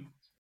going.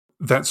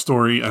 Mm-hmm. That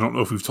story, I don't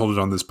know if we've told it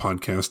on this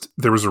podcast.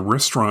 There was a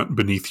restaurant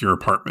beneath your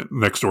apartment,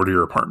 next door to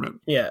your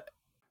apartment. Yeah.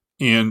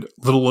 And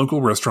little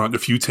local restaurant, a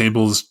few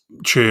tables,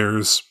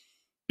 chairs.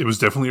 It was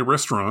definitely a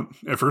restaurant.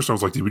 At first I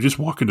was like, did we just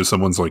walk into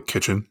someone's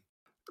kitchen?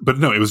 But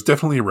no, it was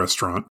definitely a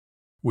restaurant.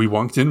 We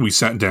walked in, we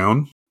sat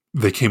down,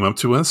 they came up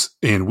to us,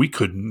 and we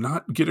could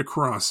not get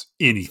across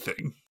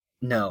anything.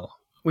 No,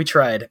 we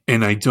tried.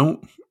 And I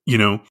don't,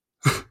 and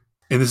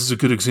this is a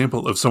good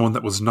example of someone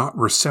that was not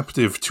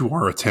receptive to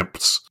our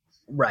attempts.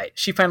 Right.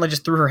 She finally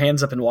just threw her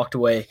hands up and walked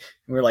away. And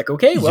we were like,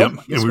 okay, well,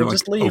 guess we'll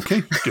just leave.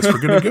 Okay, guess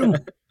we're going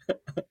to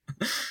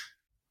go.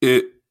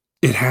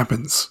 It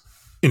happens,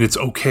 and it's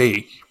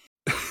okay.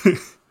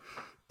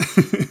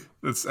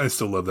 I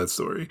still love that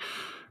story.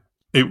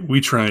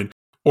 We tried.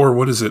 Or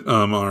what is it?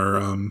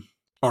 Our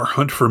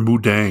hunt for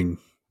Mudang.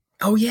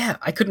 Oh yeah,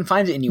 I couldn't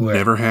find it anywhere.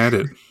 Never had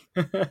it.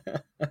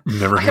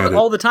 I have it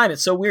all the time.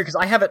 It's so weird because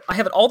I have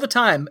it all the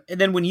time,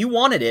 and then when you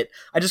wanted it,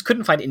 I just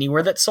couldn't find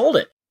anywhere that sold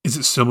it. Is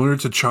it similar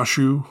to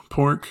chashu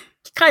pork?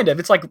 Kind of.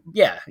 It's like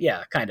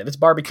kind of. It's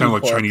barbecue. Kind of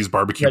like pork, Chinese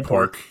barbecue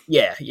pork.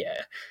 Yeah.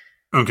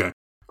 Okay,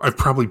 I've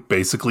probably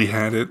basically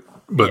had it,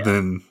 but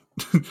then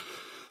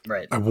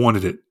right. I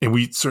wanted it, and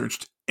we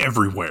searched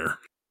everywhere,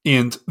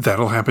 and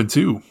that'll happen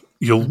too.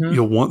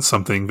 You'll want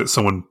something that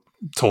someone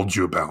told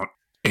you about,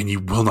 and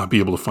you will not be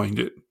able to find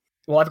it.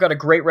 Well, I've got a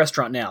great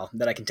restaurant now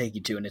that I can take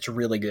you to, and it's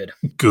really good.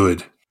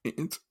 Good.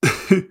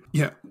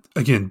 Yeah.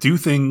 Again, do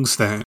things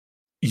that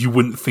you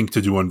wouldn't think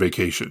to do on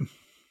vacation.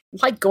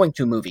 Like going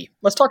to a movie.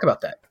 Let's talk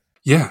about that.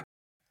 Yeah.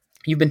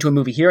 You've been to a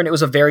movie here, and it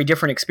was a very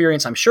different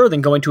experience, I'm sure,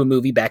 than going to a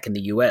movie back in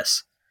the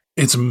U.S.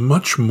 It's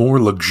much more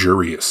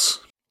luxurious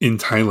in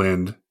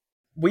Thailand.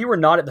 We were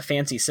not at the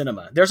fancy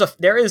cinema.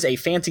 There is a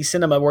fancy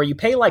cinema where you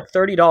pay like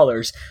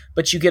 $30,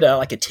 but you get a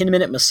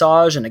 10-minute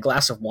massage and a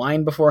glass of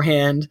wine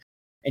beforehand,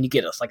 and you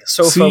get a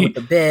sofa with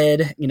the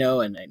bed,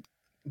 and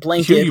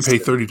blankets. Here you pay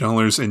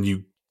 $30 and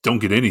you don't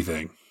get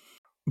anything.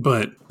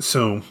 But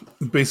so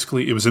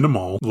basically, it was in a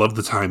mall. Love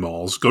the Thai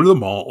malls. Go to the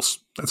malls.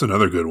 That's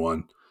another good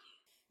one.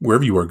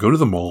 Wherever you are, go to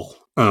the mall.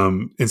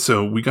 And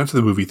so we got to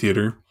the movie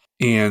theater,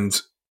 and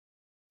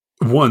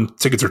one,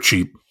 tickets are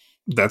cheap.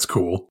 That's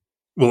cool.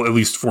 Well, at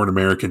least foreign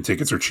American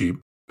tickets are cheap.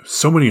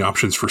 So many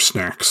options for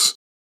snacks.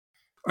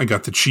 I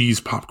got the cheese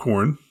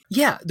popcorn.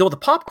 Yeah, though the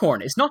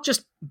popcorn is not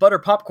just butter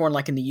popcorn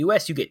like in the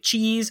US. You get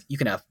cheese, you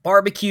can have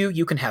barbecue,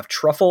 you can have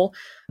truffle.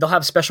 They'll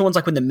have special ones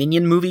like when the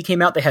Minion movie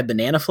came out, they had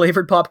banana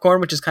flavored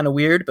popcorn, which is kind of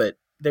weird, but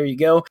there you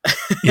go.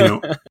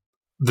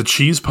 The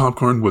cheese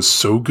popcorn was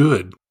so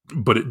good,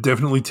 but it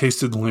definitely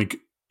tasted like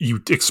you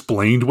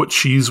explained what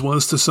cheese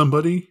was to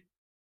somebody,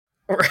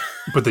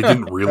 but they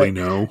didn't really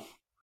know.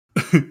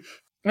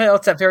 Well,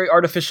 it's that very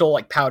artificial,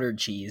 powdered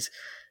cheese.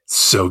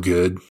 So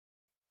good.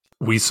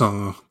 We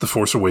saw The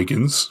Force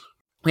Awakens.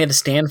 We had to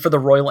stand for the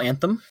royal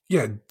anthem.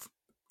 Yeah.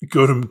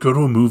 Go to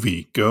a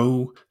movie.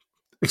 Go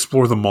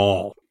explore the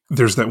mall.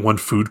 There's that one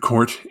food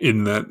court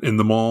in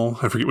the mall.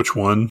 I forget which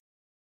one.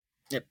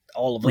 Yep,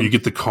 all of them. Where you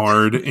get the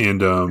card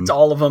and it's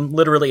all of them,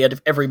 literally at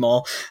every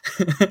mall.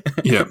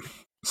 Yeah,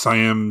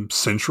 Siam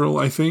Central,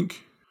 I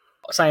think.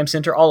 Siam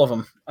Center, all of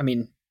them. I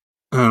mean,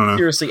 I don't know.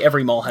 Seriously,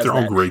 every mall has They're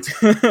that. all great.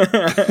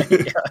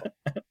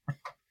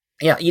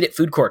 Yeah, eat at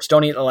food courts.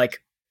 Don't eat at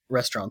like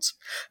restaurants.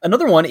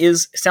 Another one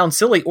is, sounds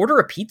silly, order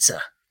a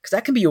pizza. Because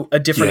that can be a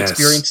different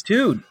experience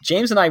too.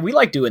 James and I, we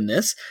like doing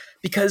this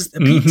because the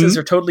pizzas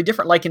are totally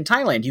different. Like in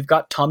Thailand, you've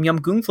got Tom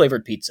Yum Goong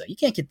flavored pizza. You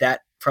can't get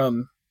that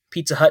from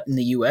Pizza Hut in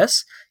the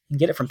US. You can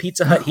get it from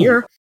Pizza Hut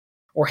here.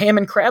 Or ham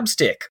and crab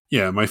stick.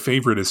 Yeah, my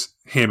favorite is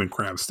ham and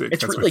crab stick.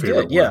 It's That's really my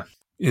favorite good, yeah.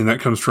 And that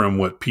comes from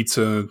what?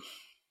 Pizza Co.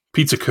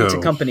 Pizza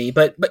Company.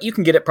 But you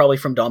can get it probably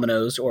from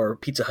Domino's or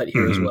Pizza Hut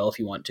here as well if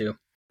you want to.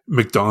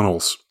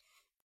 McDonald's.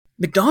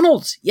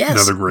 Yes.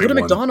 Another great Go to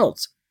one.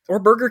 McDonald's or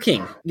Burger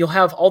King. You'll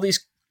have all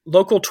these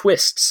local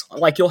twists.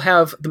 Like you'll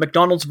have the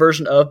McDonald's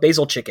version of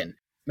basil chicken.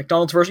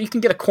 McDonald's version, you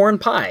can get a corn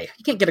pie.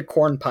 You can't get a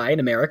corn pie in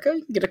America.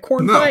 You can get a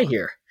corn pie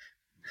here.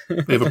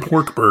 They have a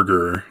pork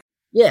burger.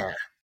 Yeah.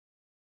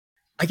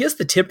 I guess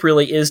the tip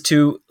really is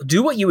to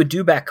do what you would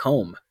do back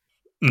home.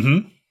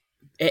 Mm-hmm.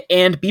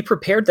 And be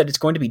prepared that it's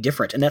going to be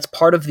different. And that's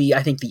part of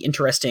I think the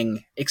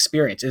interesting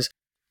experience is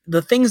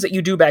the things that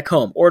you do back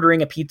home,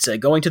 ordering a pizza,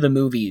 going to the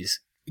movies,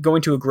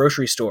 going to a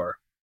grocery store.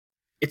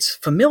 It's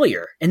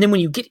familiar. And then when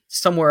you get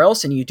somewhere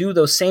else and you do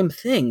those same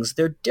things,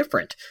 they're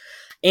different.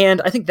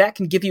 And I think that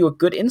can give you a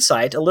good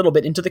insight a little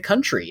bit into the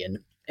country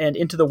and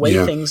into the way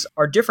things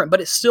are different,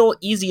 but it's still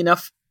easy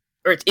enough,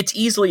 or it's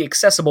easily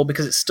accessible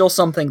because it's still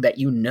something that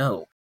you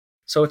know.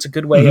 So it's a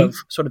good way of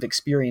sort of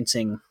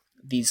experiencing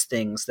these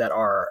things that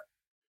are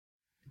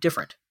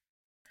different.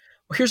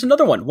 Well, here's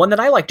another one. One that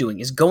I like doing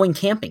is going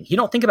camping. You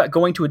don't think about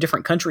going to a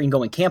different country and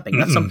going camping.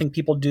 That's something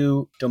people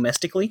do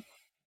domestically.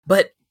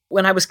 But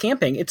when I was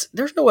camping,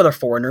 there's no other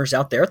foreigners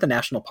out there at the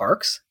national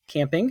parks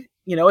camping.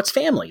 You know, it's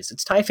families.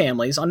 It's Thai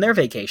families on their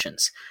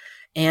vacations.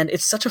 And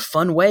it's such a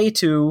fun way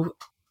to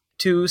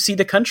see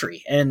the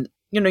country. And,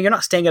 you know, you're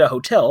not staying at a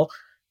hotel.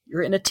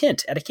 You're in a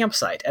tent at a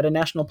campsite at a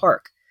national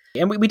park.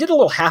 And we did a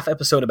little half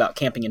episode about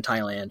camping in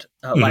Thailand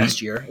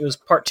last year. It was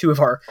part 2 of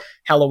our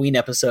Halloween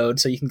episode,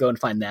 so you can go and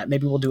find that.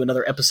 Maybe we'll do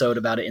another episode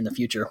about it in the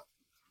future,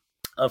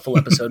 a full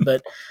episode.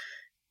 But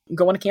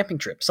go on a camping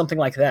trip, something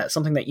like that,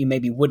 something that you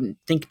maybe wouldn't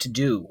think to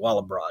do while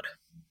abroad.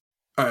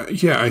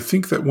 Yeah, I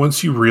think that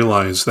once you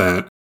realize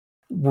that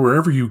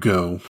wherever you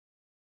go,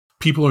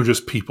 people are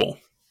just people.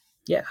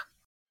 Yeah.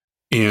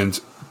 And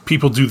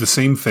people do the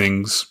same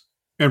things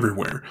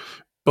everywhere.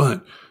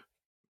 But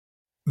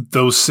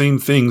those same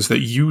things that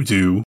you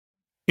do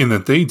and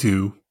that they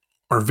do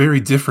are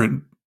very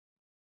different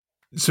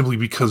simply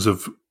because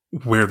of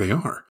where they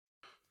are.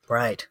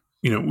 Right.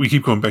 You know, we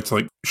keep going back to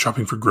like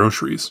shopping for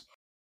groceries.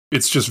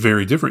 It's just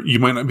very different. You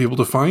might not be able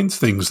to find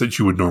things that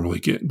you would normally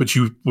get, but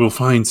you will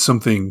find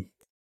something,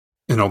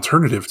 an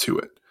alternative to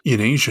it. In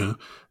Asia,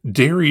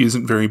 dairy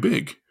isn't very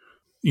big.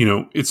 You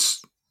know,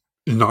 it's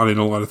not in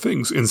a lot of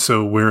things. And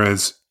so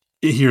whereas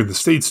here in the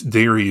States,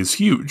 dairy is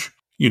huge.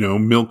 You know,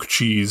 milk,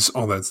 cheese,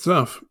 all that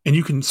stuff. And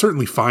you can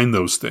certainly find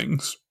those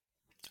things.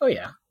 Oh,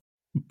 yeah.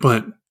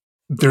 But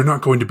they're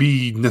not going to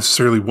be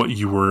necessarily what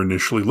you were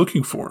initially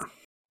looking for.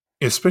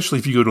 Especially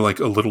if you go to like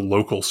a little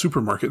local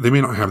supermarket, they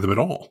may not have them at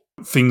all.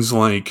 Things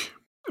like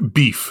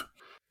beef.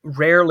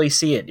 Rarely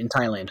see it in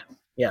Thailand.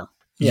 Yeah.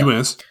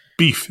 US,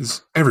 beef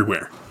is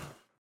everywhere.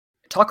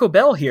 Taco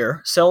Bell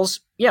here sells,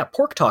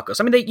 pork tacos.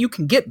 I mean, you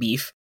can get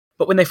beef.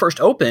 But when they first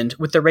opened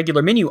with their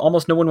regular menu,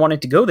 almost no one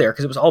wanted to go there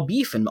because it was all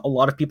beef, and a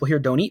lot of people here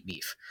don't eat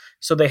beef.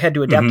 So they had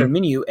to adapt their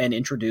menu and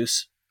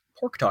introduce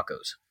pork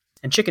tacos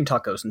and chicken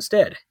tacos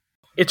instead.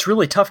 It's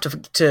really tough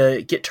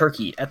to get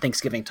turkey at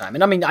Thanksgiving time.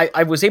 And I mean,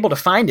 I was able to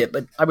find it,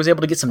 but I was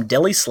able to get some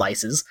deli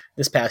slices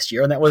this past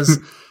year, and that was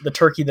the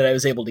turkey that I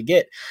was able to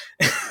get.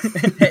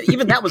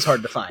 Even that was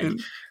hard to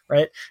find,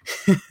 right?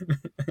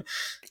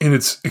 And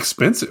it's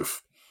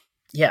expensive.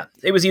 Yeah,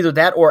 it was either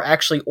that or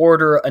actually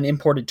order an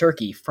imported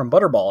turkey from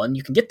Butterball, and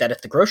you can get that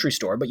at the grocery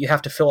store, but you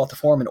have to fill out the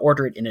form and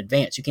order it in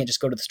advance. You can't just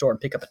go to the store and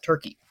pick up a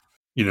turkey.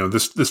 You know,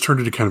 this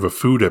turned into kind of a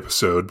food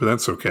episode, but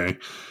that's okay.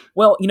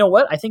 Well, you know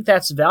what? I think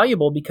that's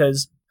valuable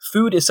because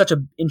food is such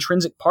an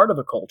intrinsic part of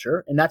a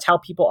culture, and that's how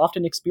people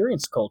often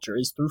experience culture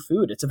is through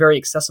food. It's a very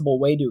accessible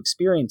way to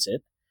experience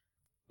it.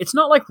 It's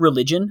not like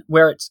religion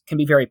where it can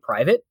be very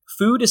private.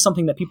 Food is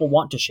something that people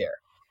want to share.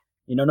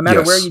 You know, no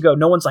matter where you go,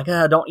 no one's like,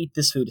 don't eat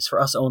this food. It's for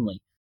us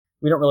only.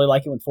 We don't really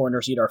like it when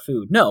foreigners eat our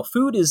food. No,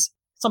 food is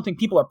something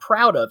people are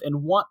proud of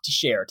and want to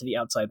share to the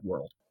outside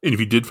world. And if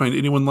you did find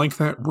anyone like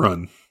that,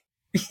 run.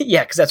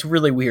 Yeah, because that's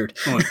really weird.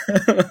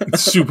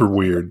 It's super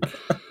weird.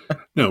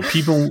 No,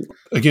 people,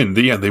 again,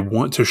 they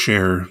want to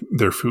share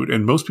their food.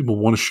 And most people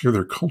want to share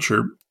their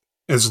culture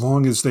as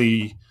long as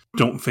they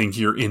don't think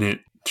you're in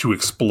it to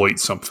exploit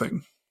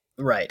something.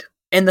 Right.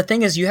 And the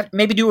thing is, you have to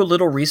maybe do a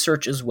little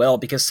research as well,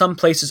 because some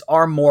places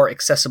are more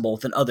accessible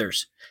than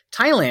others.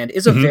 Thailand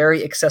is a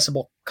very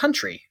accessible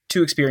country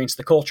to experience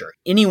the culture.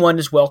 Anyone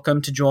is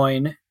welcome to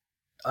join,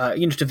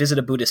 to visit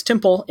a Buddhist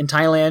temple in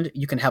Thailand.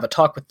 You can have a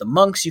talk with the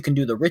monks. You can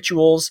do the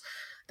rituals.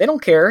 They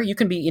don't care. You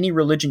can be any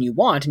religion you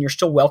want, and you're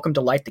still welcome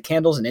to light the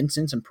candles and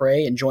incense and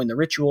pray and join the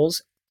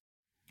rituals,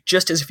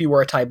 just as if you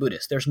were a Thai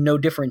Buddhist. There's no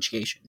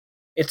differentiation.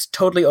 It's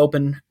totally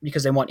open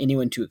because they want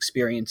anyone to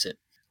experience it.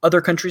 Other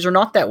countries are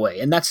not that way,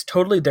 and that's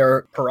totally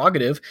their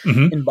prerogative.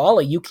 In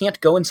Bali, you can't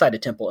go inside a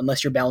temple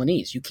unless you're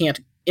Balinese. You can't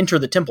enter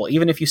the temple.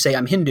 Even if you say,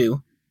 I'm Hindu,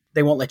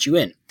 they won't let you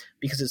in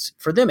because it's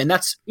for them, and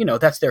that's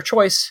their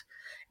choice.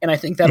 And I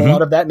think that a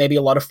lot of that, maybe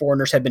a lot of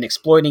foreigners have been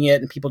exploiting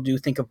it, and people do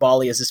think of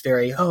Bali as this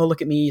very, oh,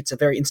 look at me, it's a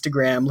very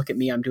Instagram, look at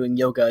me, I'm doing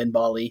yoga in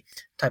Bali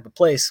type of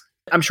place.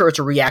 I'm sure it's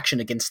a reaction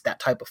against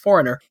that type of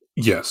foreigner.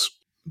 Yes.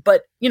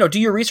 But, do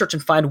your research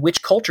and find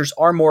which cultures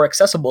are more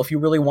accessible if you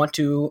really want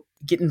to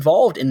get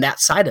involved in that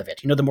side of it,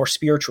 the more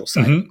spiritual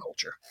side of the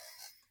culture.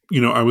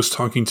 I was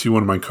talking to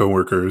one of my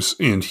coworkers,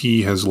 and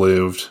he has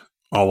lived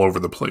all over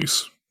the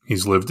place.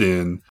 He's lived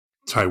in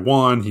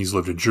Taiwan, he's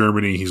lived in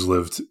Germany, he's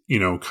lived,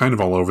 kind of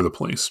all over the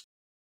place.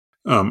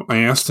 I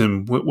asked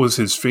him what was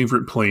his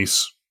favorite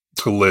place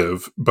to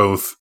live,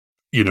 both,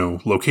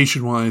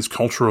 location-wise,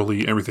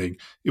 culturally, everything.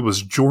 It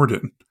was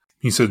Jordan.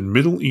 He said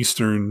Middle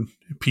Eastern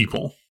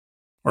people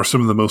are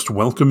some of the most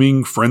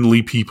welcoming,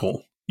 friendly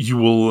people you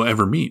will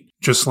ever meet.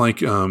 Just like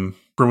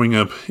growing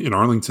up in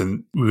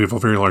Arlington, we have a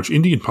very large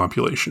Indian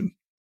population.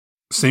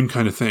 Same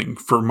kind of thing.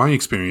 For my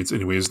experience,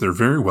 anyways, they're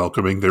very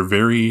welcoming. They're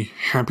very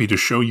happy to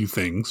show you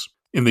things,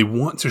 and they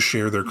want to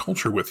share their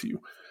culture with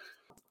you.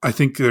 I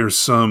think there's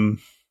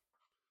some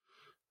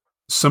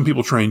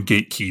people try and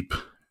gatekeep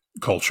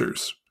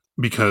cultures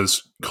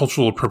because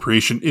cultural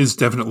appropriation is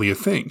definitely a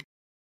thing.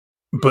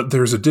 But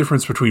there's a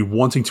difference between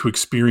wanting to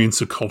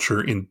experience a culture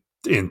and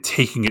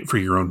taking it for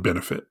your own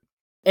benefit.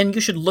 And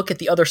you should look at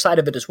the other side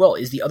of it as well.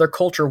 Is the other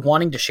culture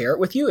wanting to share it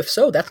with you? If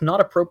so, that's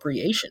not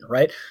appropriation,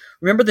 right?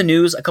 Remember the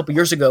news a couple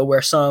years ago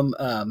where some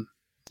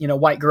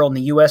white girl in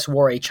the U.S.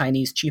 wore a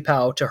Chinese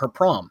qipao to her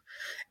prom.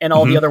 And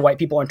all the other white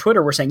people on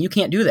Twitter were saying, you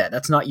can't do that.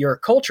 That's not your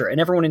culture.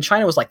 And everyone in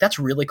China was like, that's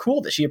really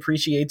cool that she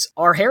appreciates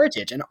our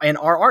heritage and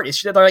our art.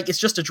 They're like, it's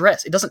just a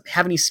dress. It doesn't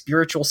have any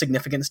spiritual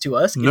significance to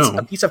us. It's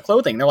a piece of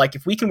clothing. They're like,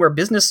 if we can wear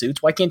business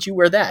suits, why can't you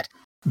wear that?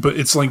 But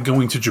it's like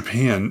going to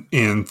Japan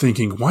and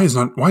thinking, why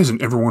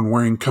isn't everyone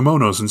wearing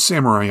kimonos and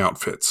samurai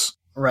outfits?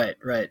 Right.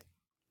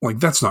 Like,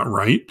 that's not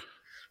right.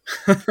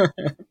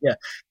 Yeah.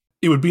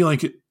 It would be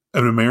like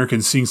an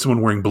American seeing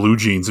someone wearing blue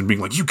jeans and being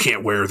like, you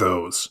can't wear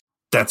those.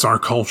 That's our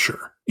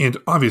culture. And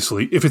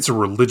obviously, if it's a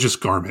religious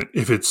garment,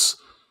 if it's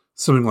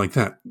something like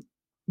that,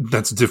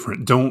 that's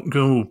different. Don't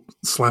go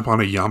slap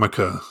on a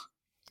yarmulke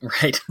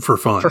for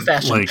fun. For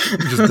fashion. Like,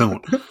 just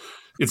don't.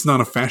 It's not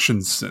a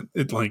fashion sense.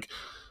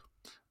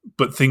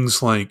 But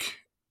things like,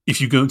 if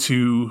you go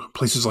to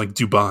places like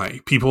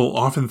Dubai, people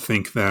often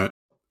think that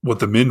what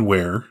the men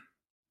wear,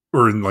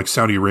 or in like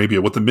Saudi Arabia,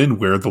 what the men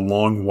wear, the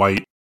long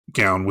white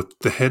gown with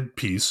the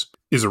headpiece,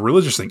 is a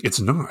religious thing. It's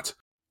not.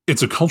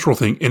 It's a cultural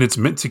thing, and it's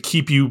meant to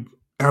keep you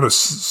out of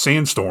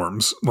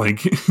sandstorms.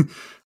 Like,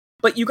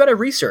 but you got to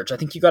research. I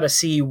think you got to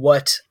see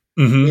what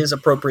is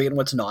appropriate and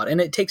what's not,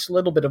 and it takes a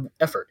little bit of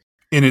effort.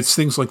 And it's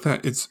things like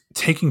that. It's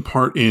taking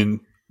part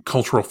in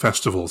cultural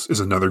festivals is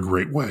another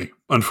great way.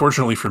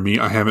 Unfortunately for me,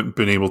 I haven't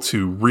been able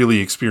to really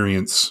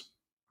experience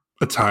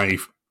a Thai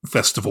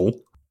festival.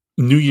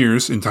 New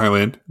Year's in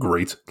Thailand,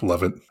 great,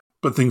 love it.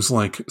 But things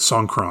like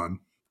Songkran,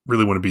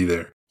 really want to be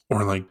there.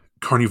 Or like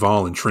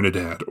Carnival in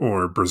Trinidad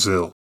or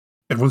Brazil.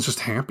 Everyone's just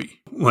happy.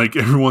 Like,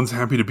 everyone's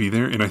happy to be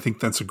there, and I think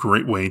that's a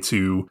great way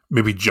to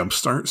maybe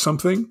jumpstart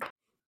something.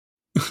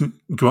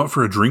 Go out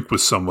for a drink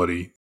with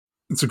somebody.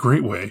 It's a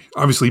great way.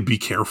 Obviously, be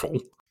careful.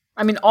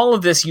 I mean, all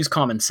of this use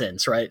common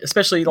sense, right?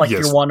 Especially if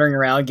you're wandering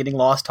around, getting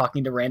lost,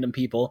 talking to random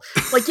people.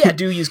 Like, yeah,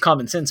 do use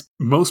common sense.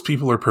 Most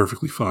people are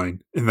perfectly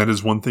fine, and that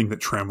is one thing that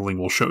traveling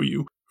will show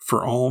you.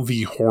 For all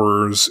the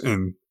horrors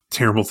and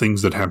terrible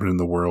things that happen in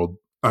the world,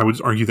 I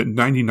would argue that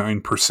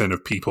 99%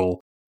 of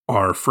people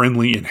are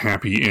friendly and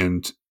happy,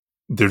 and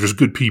they're just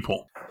good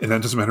people. And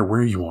that doesn't matter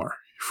where you are,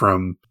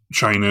 from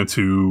China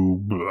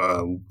to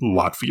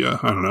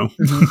Latvia. I don't know.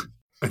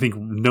 I think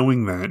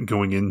knowing that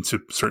going into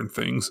certain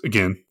things,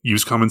 again,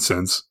 use common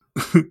sense.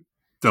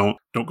 Don't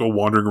go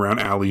wandering around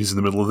alleys in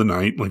the middle of the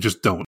night. Like,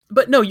 just don't.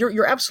 But no,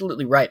 you're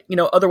absolutely right.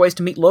 Other ways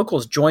to meet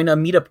locals, join a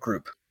meetup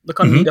group. Look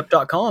on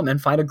meetup.com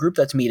and find a group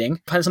that's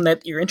meeting. Find something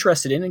that you're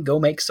interested in and go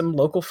make some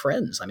local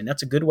friends. I mean,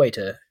 that's a good way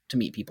to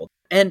meet people.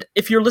 And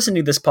if you're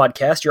listening to this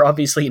podcast, you're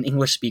obviously an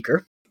English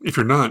speaker. If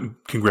you're not,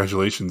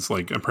 congratulations.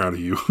 Like, I'm proud of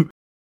you.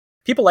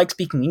 People like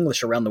speaking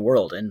English around the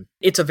world, and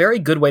it's a very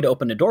good way to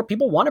open a door.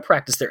 People want to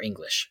practice their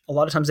English. A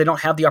lot of times they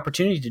don't have the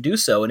opportunity to do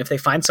so, and if they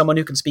find someone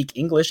who can speak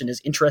English and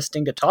is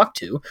interesting to talk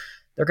to,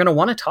 they're going to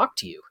want to talk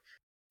to you.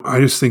 I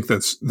just think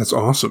that's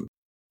awesome.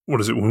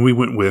 What is it? When we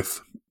went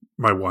with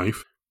my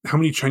wife, how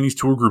many Chinese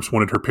tour groups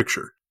wanted her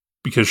picture?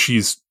 Because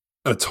she's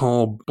a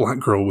tall black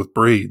girl with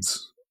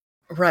braids.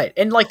 Right.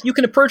 And like you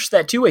can approach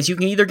that two ways. You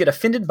can either get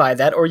offended by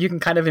that or you can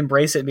kind of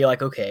embrace it and be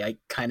like, okay, I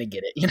kind of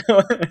get it, you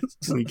know?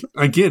 Like,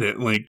 I get it.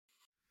 Like,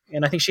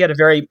 and I think she had a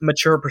very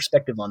mature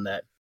perspective on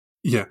that.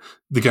 yeah,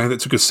 the guy that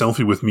took a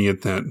selfie with me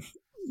at that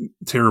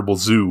terrible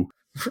zoo,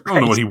 I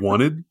don't know what he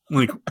wanted.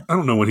 Like, I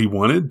don't know what he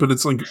wanted, but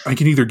it's like, I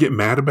can either get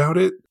mad about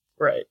it.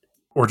 Right.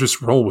 Or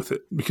just roll with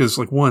it. Because,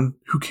 like, one,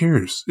 who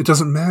cares? It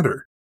doesn't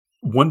matter.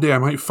 One day I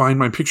might find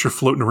my picture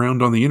floating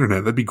around on the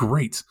internet. That'd be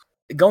great.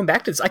 Going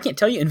back to this, I can't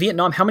tell you in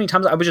Vietnam how many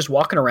times I was just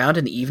walking around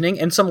in the evening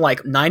and some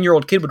like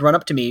 9-year-old kid would run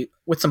up to me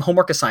with some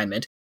homework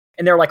assignment.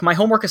 And they're like, my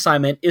homework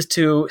assignment is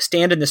to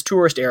stand in this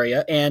tourist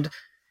area and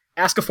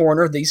ask a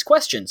foreigner these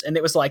questions. And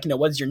it was like,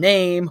 what is your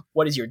name?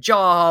 What is your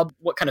job?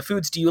 What kind of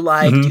foods do you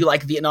like? Mm-hmm. Do you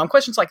like Vietnam?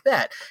 Questions like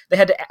that. They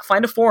had to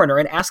find a foreigner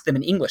and ask them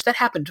in English. That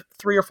happened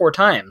 3 or 4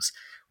 times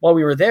while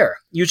we were there,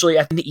 usually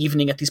in the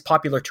evening at these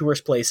popular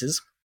tourist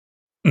places.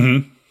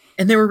 Mm-hmm.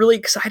 And they were really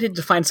excited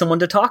to find someone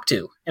to talk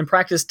to and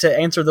practice to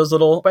answer those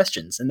little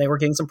questions. And they were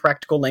getting some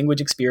practical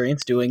language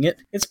experience doing it.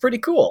 It's pretty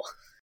cool.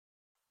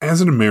 As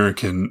an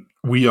American,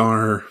 we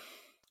are,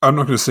 I'm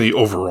not going to say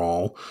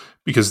overall,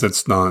 because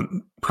that's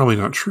probably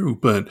not true,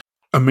 but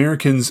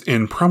Americans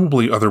and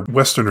probably other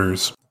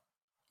Westerners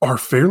are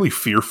fairly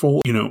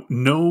fearful.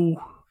 No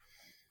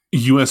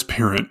U.S.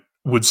 parent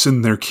would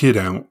send their kid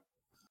out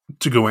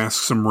to go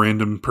ask some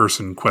random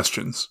person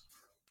questions.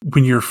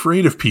 When you're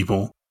afraid of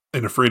people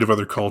and afraid of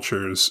other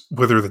cultures,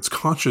 whether that's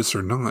conscious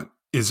or not,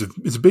 is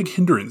a big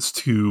hindrance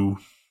to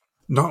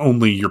not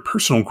only your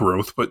personal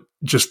growth, but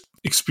just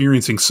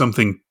experiencing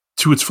something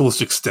to its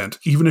fullest extent,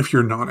 even if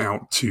you're not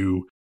out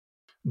to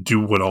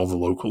do what all the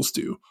locals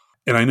do.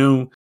 And I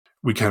know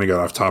we kind of got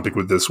off topic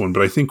with this one,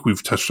 but I think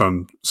we've touched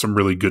on some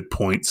really good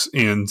points.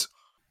 And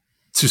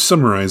to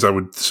summarize, I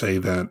would say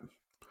that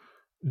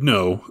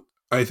no,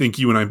 I think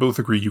you and I both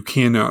agree you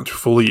cannot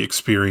fully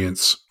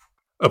experience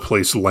a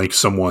place like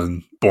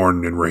someone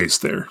born and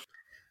raised there.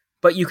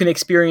 But you can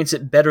experience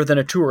it better than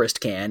a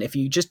tourist can if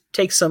you just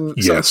take some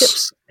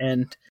tips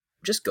and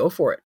just go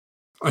for it.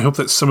 I hope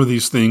that some of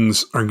these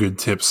things are good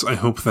tips. I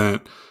hope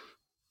that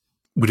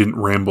we didn't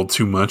ramble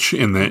too much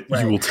and that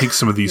you will take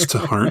some of these to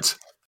heart.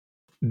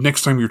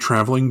 Next time you're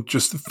traveling,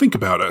 just think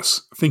about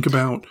us. Think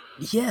about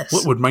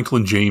what would Michael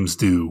and James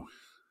do?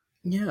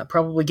 Yeah,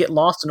 probably get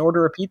lost and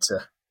order a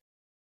pizza.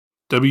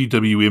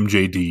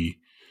 WWMJD.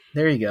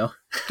 There you go.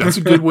 That's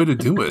a good way to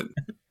do it.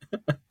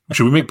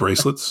 Should we make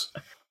bracelets?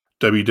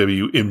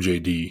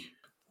 WWMJD.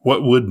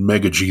 What would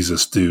Mega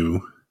Jesus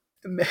do?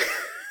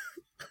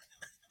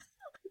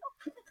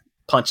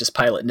 Pontius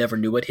Pilate never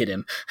knew what hit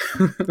him.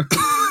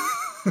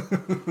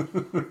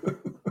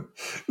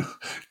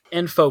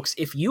 And folks,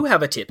 if you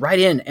have a tip, write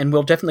in and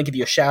we'll definitely give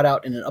you a shout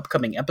out in an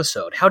upcoming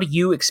episode. How do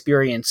you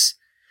experience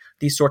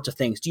these sorts of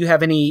things? Do you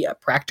have any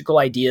practical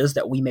ideas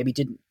that we maybe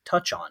didn't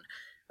touch on?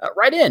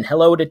 Write in,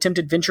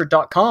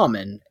 hello@attemptadventure.com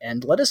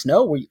and let us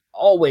know. We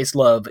always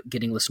love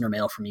getting listener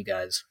mail from you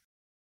guys.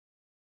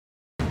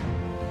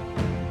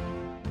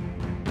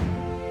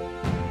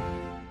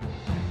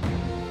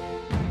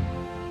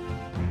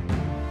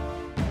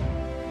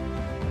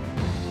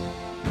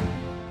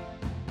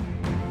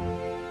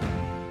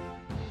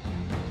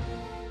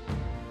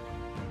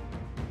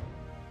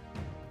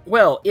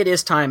 Well, it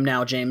is time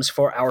now, James,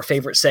 for our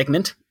favorite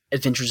segment,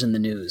 Adventures in the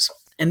News.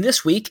 And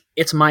this week,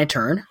 it's my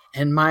turn,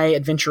 and my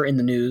adventure in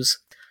the news,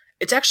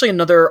 it's actually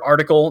another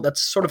article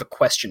that's sort of a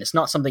question. It's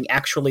not something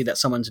actually that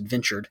someone's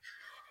adventured.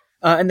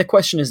 And the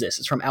question is this.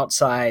 It's from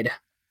Outside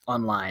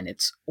Online.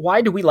 It's,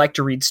 why do we like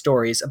to read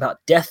stories about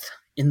death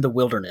in the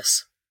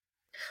wilderness?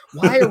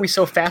 Why are we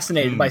so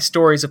fascinated by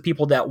stories of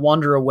people that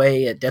wander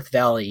away at Death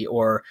Valley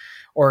or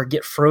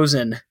get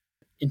frozen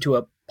into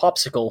a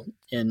popsicle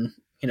in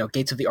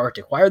Gates of the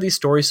Arctic? Why are these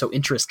stories so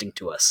interesting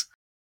to us?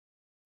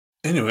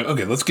 Anyway,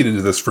 okay, let's get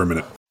into this for a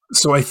minute.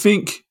 So I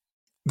think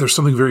there's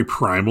something very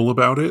primal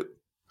about it.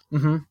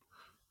 Mm-hmm.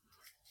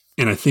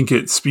 And I think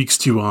it speaks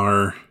to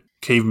our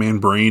caveman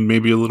brain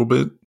maybe a little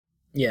bit.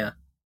 Yeah.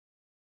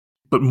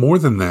 But more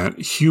than that,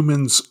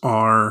 humans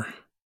are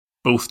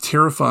both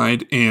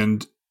terrified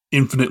and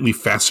infinitely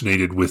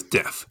fascinated with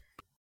death.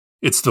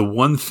 It's the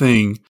one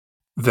thing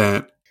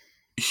that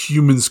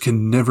humans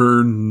can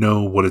never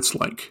know what it's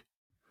like.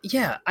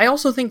 Yeah, I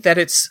also think that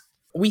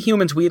we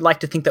humans, we like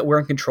to think that we're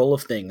in control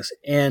of things.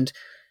 And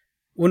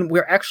when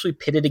we're actually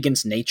pitted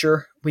against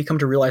nature, we come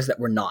to realize that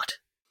we're not.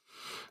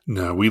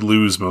 No, we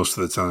lose most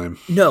of the time.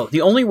 No,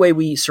 the only way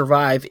we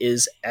survive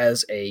is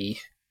as a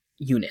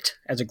unit,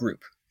 as a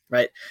group,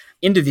 right?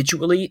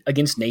 Individually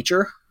against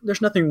nature,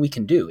 there's nothing we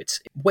can do.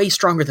 It's way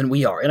stronger than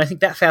we are. And I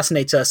think that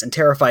fascinates us and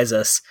terrifies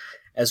us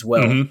as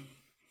well. Mm-hmm.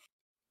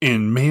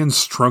 And man's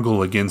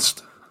struggle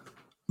against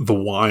the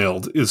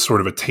wild is sort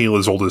of a tale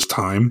as old as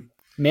time.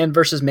 Man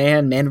versus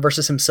man, man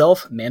versus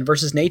himself, man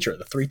versus nature,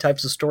 the 3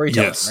 types of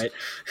storytelling, yes.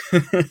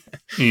 Right?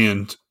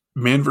 And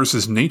man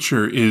versus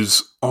nature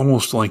is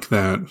almost like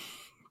that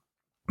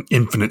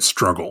infinite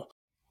struggle.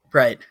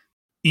 Right.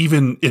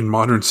 Even in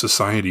modern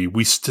society,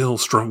 we still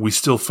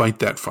fight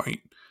that fight.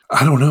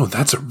 I don't know.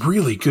 That's a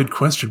really good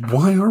question.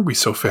 Why are we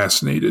so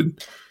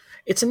fascinated?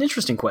 It's an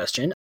interesting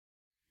question.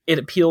 It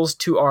appeals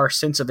to our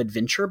sense of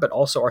adventure, but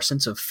also our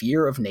sense of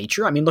fear of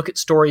nature. I mean, look at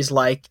stories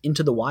like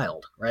Into the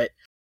Wild, right?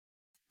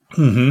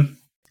 Mm-hmm.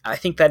 I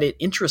think that it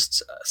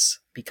interests us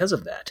because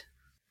of that.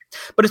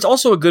 But it's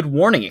also a good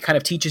warning. It kind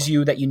of teaches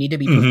you that you need to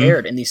be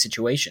prepared in these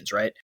situations,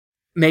 right?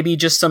 Maybe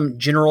just some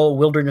general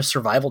wilderness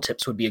survival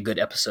tips would be a good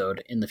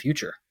episode in the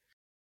future.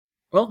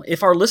 Well,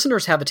 if our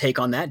listeners have a take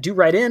on that, do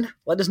write in.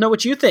 Let us know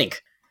what you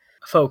think.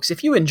 Folks,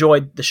 if you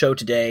enjoyed the show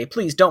today,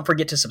 please don't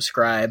forget to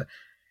subscribe.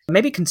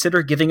 Maybe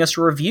consider giving us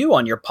a review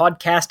on your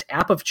podcast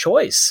app of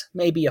choice.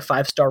 Maybe a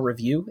 5-star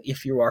review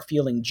if you are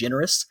feeling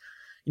generous.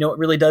 You know, it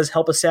really does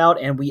help us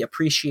out, and we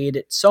appreciate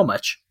it so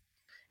much.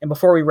 And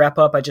before we wrap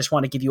up, I just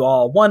want to give you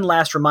all one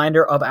last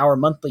reminder of our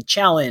monthly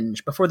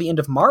challenge. Before the end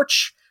of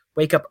March,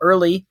 wake up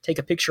early, take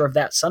a picture of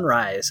that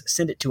sunrise,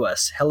 send it to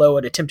us,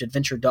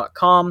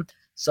 hello@attemptadventure.com,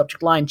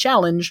 subject line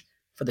challenge,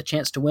 for the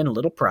chance to win a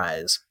little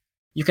prize.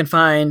 You can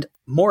find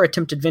more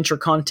Attempt Adventure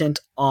content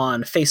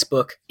on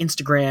Facebook,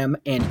 Instagram,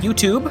 and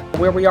YouTube,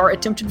 where we are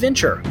Attempt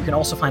Adventure. You can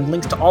also find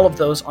links to all of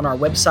those on our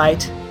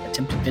website,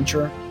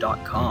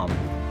 attemptadventure.com.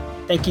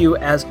 Thank you,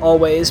 as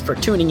always, for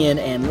tuning in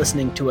and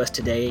listening to us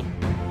today.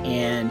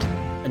 And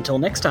until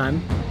next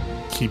time,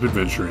 keep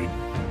adventuring.